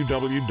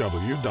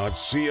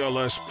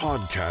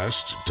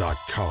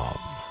www.clspodcast.com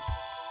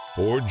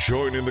or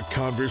join in the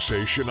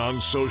conversation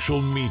on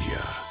social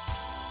media.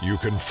 You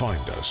can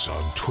find us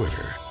on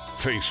Twitter,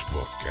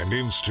 Facebook, and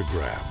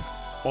Instagram,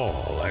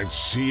 all at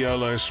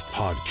CLS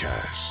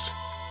Podcast.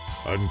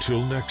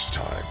 Until next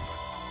time,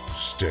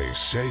 stay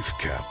safe,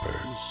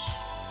 campers.